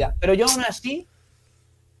ley pasa, de mira? vida. Pero yo aún así,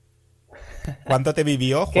 ¿Cuánto te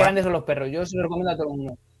vivió, qué Juan? grandes son los perros. Yo se lo recomiendo a todo el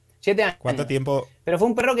mundo. 7 ¿Cuánto años. tiempo? Pero fue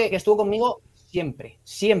un perro que estuvo conmigo siempre.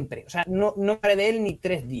 O sea, no paré de él ni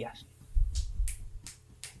 3 días.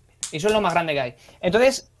 Y eso es lo más grande que hay.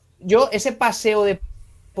 Entonces, yo ese paseo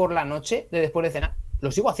por la noche, de después de cenar, lo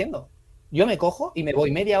sigo haciendo. Yo me cojo y me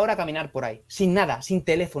voy media hora a caminar por ahí. Sin nada, sin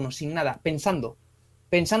teléfono, sin nada. Pensando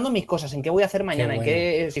en mis cosas, en qué voy a hacer Qué mañana, bueno.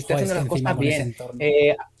 si estoy Joder, es haciendo que las encima cosas con ese bien. entorno.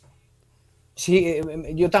 Sí,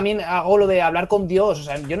 yo también hago lo de hablar con Dios. O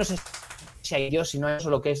sea, yo no sé si hay Dios, si no es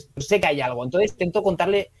lo que es. Sé que hay algo. Entonces intento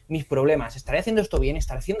contarle mis problemas. ¿Estaré haciendo esto bien?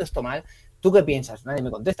 ¿Estaré haciendo esto mal? ¿Tú qué piensas? Nadie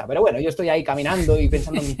me contesta. Pero bueno, yo estoy ahí caminando y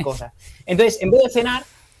pensando en mis cosas. Entonces, en vez de cenar,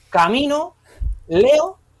 camino,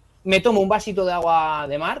 leo, me tomo un vasito de agua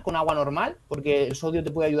de mar con agua normal, porque el sodio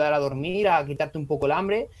te puede ayudar a dormir, a quitarte un poco el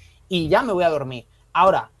hambre, y ya me voy a dormir.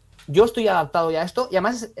 Ahora, yo estoy adaptado ya a esto, y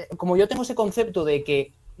además, como yo tengo ese concepto de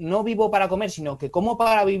que no vivo para comer, sino que como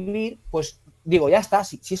para vivir, pues digo, ya está,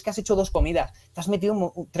 si es que has hecho 2 comidas, te has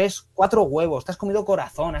metido 3, 4 huevos, te has comido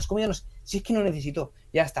corazón, has comido, no sé, si es que no necesito,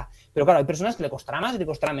 ya está. Pero claro, hay personas que le costará más y le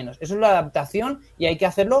costará menos. Eso es la adaptación y hay que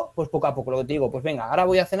hacerlo pues poco a poco. Lo que te digo, pues venga, ahora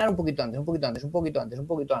voy a cenar un poquito antes, un poquito antes, un poquito antes, un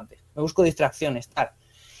poquito antes. Me busco distracciones, tal.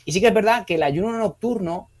 Y sí que es verdad que el ayuno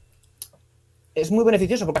nocturno es muy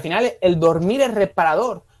beneficioso porque al final el dormir es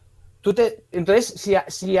reparador. Entonces,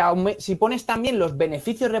 si pones también los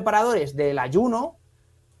beneficios reparadores del ayuno,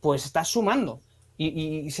 pues estás sumando.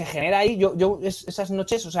 Y se genera ahí, esas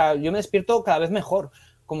noches, o sea, yo me despierto cada vez mejor,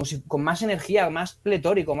 como si con más energía, más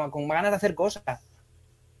pletórico, con más ganas de hacer cosas.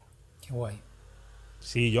 Qué guay.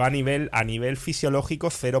 Sí, yo a nivel fisiológico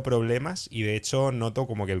cero problemas y de hecho noto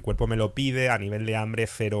como que el cuerpo me lo pide, a nivel de hambre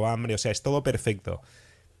cero hambre, o sea, es todo perfecto.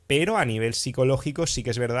 Pero a nivel psicológico sí que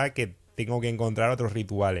es verdad que tengo que encontrar otros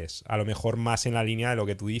rituales, a lo mejor más en la línea de lo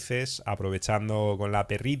que tú dices, aprovechando con la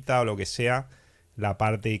perrita o lo que sea, la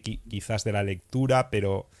parte quizás de la lectura,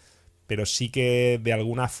 pero sí que de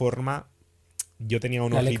alguna forma yo tenía La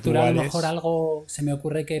unos lectura, a lo mejor rituales. algo se me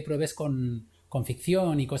ocurre que pruebes con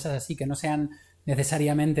ficción y cosas así, que no sean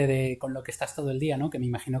necesariamente con lo que estás todo el día, ¿no? Que me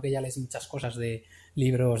imagino que ya lees muchas cosas de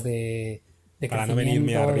libros de Para no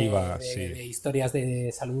venirme crecimiento, arriba, sí. de historias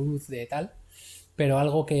de salud, de tal, pero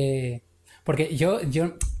algo que... Porque yo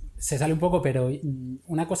se sale un poco, pero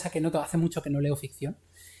una cosa que noto, hace mucho que no leo ficción,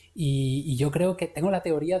 y yo creo que tengo la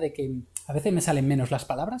teoría de que a veces me salen menos las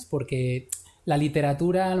palabras porque la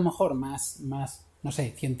literatura a lo mejor más no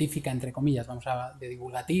sé, científica, entre comillas, vamos a de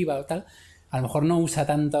divulgativa o tal, a lo mejor no usa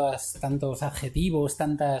tantos adjetivos,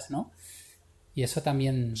 tantas, ¿no? Y eso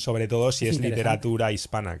también Sobre todo si es es interesante. literatura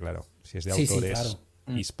hispana, claro. Si es de Sí, sí, claro. autores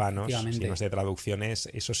hispanos, si no es Efectivamente. de traducciones,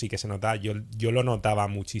 eso sí que se nota. Yo lo notaba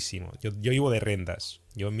muchísimo. Yo vivo de rentas.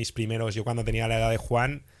 Yo cuando tenía la edad de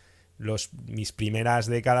Juan, mis primeras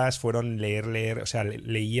décadas fueron leer, o sea,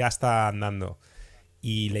 leía hasta andando.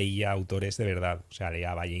 Y leía autores de verdad. O sea,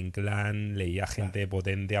 leía Valle Inclán, leía Claro. gente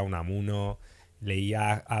potente, a Unamuno,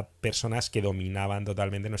 leía a personas que dominaban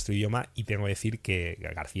totalmente nuestro idioma y tengo que decir que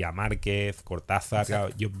García Márquez, Cortázar, claro,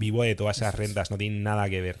 Exacto. yo vivo de todas esas Eso es. rentas, no tiene nada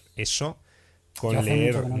que ver. Eso con Yo hace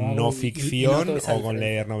leer mucho que no lo hago no y ficción noto esa o con diferencia.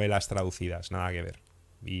 leer novelas traducidas, nada que ver.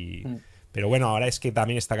 Pero bueno, ahora es que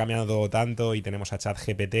también está cambiando todo tanto y tenemos a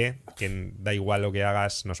ChatGPT, que da igual lo que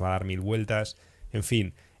hagas, nos va a dar 1000 vueltas. En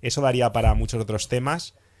fin, eso daría para muchos otros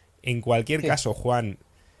temas. En cualquier Sí. caso, Juan,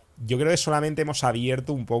 yo creo que solamente hemos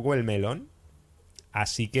abierto un poco el melón,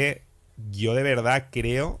 así que yo de verdad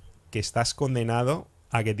creo que estás condenado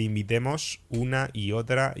a que te invitemos una y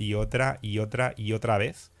otra y otra y otra y otra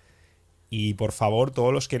vez. Y por favor,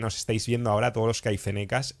 todos los que nos estáis viendo ahora, todos los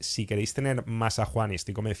caifenecas, si queréis tener más a Juan, y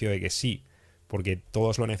estoy convencido de que sí, porque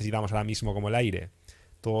todos lo necesitamos ahora mismo como el aire,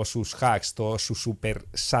 todos sus hacks, toda su super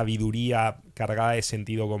sabiduría cargada de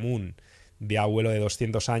sentido común, de abuelo de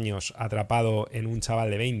 200 años atrapado en un chaval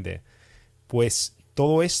de 20, pues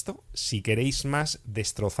todo esto, si queréis más,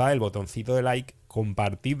 destrozad el botoncito de like,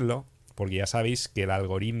 compartidlo, porque ya sabéis que el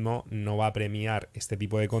algoritmo no va a premiar este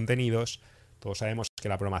tipo de contenidos. Todos sabemos que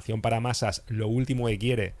la programación para masas lo último que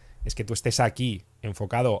quiere es que tú estés aquí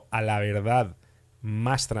enfocado a la verdad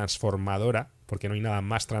más transformadora, porque no hay nada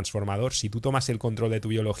más transformador. Si tú tomas el control de tu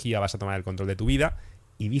biología, vas a tomar el control de tu vida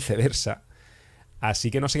y viceversa.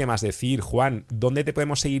 Así que no sé qué más decir. Juan, ¿dónde te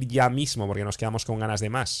podemos seguir ya mismo? Porque nos quedamos con ganas de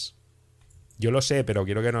más. Yo lo sé, pero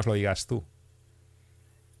quiero que nos lo digas tú.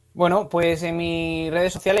 Bueno, pues en mis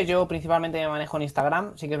redes sociales yo principalmente me manejo en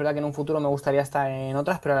Instagram. Sí que es verdad que en un futuro me gustaría estar en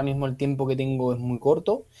otras, pero ahora mismo el tiempo que tengo es muy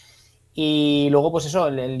corto. Y luego, pues eso,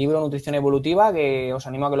 el libro Nutrición Evolutiva, que os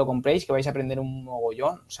animo a que lo compréis, que vais a aprender un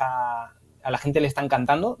mogollón. O sea, a la gente le está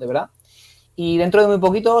encantando, de verdad. Y dentro de muy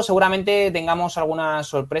poquito seguramente tengamos algunas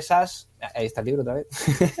sorpresas. Ahí está el libro otra vez.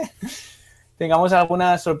 Tengamos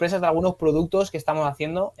algunas sorpresas de algunos productos que estamos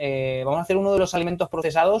haciendo. Vamos a hacer uno de los alimentos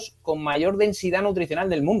procesados con mayor densidad nutricional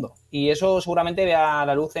del mundo. Y eso seguramente vea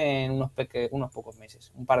la luz en unos pocos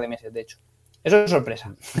meses, un par de meses, de hecho. Eso es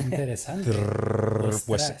sorpresa. Interesante. Pues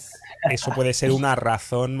Ostras. eso puede ser una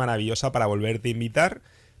razón maravillosa para volverte a invitar.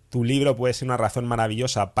 Tu libro puede ser una razón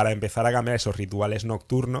maravillosa para empezar a cambiar esos rituales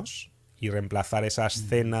nocturnos y reemplazar esas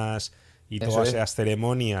cenas y Eso todas es. esas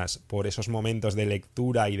ceremonias por esos momentos de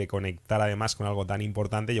lectura y de conectar además con algo tan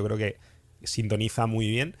importante. Yo creo que sintoniza muy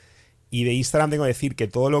bien. Y de Instagram tengo que decir que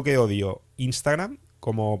todo lo que odio Instagram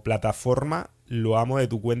como plataforma lo amo de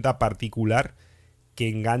tu cuenta particular, que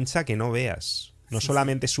engancha que no veas. No Sí,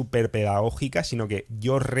 solamente súper pedagógica, sino que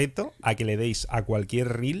yo reto a que le deis a cualquier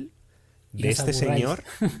reel y de os este aburráis. señor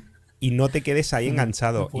y no te quedes ahí No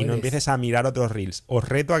enganchado y no puedes. empieces a mirar otros reels. Os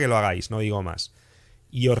reto a que lo hagáis, no digo más.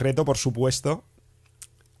 Y os reto, por supuesto,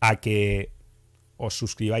 a que os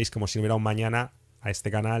suscribáis como si no hubiera un mañana a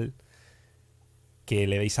este canal, que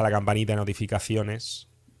le deis a la campanita de notificaciones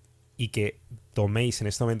y que toméis en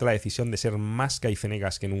este momento la decisión de ser más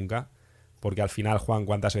caifenegas que nunca, porque al final, Juan,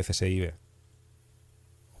 ¿cuántas veces se vive?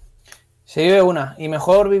 Se vive una. Y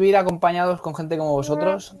mejor vivir acompañados con gente como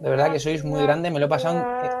vosotros. De verdad que sois muy grande. Me lo he pasado.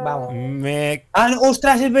 Vamos. Me Ah, no,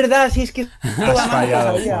 ostras, es verdad. Si es que toda has más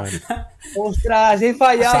fallado, sabía. Juan. Ostras, he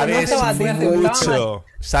fallado. No Sabes estaba atento.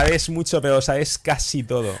 sabes mucho, pero sabes casi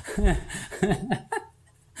todo.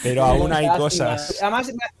 Pero Qué aún hay lástima. cosas.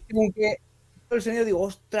 Además, como que el sonido digo,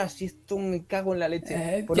 ostras, si esto me cago en la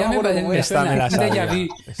leche. Pues Ya no me acuerdo cómo era. Esta me la suena. Déjà sabía.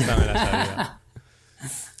 vu. Esta me la sabía.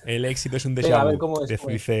 El éxito es un déjà Venga, a ver vu, cómo es.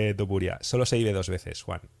 dice Topuria. Solo se vive 2 veces,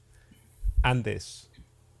 Juan. Antes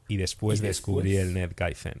y después Y de descubrir después. el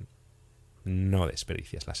Netcaifen. No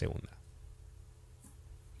desperdicies la segunda.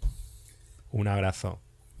 Un abrazo.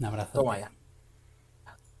 Un abrazo. Toma ya.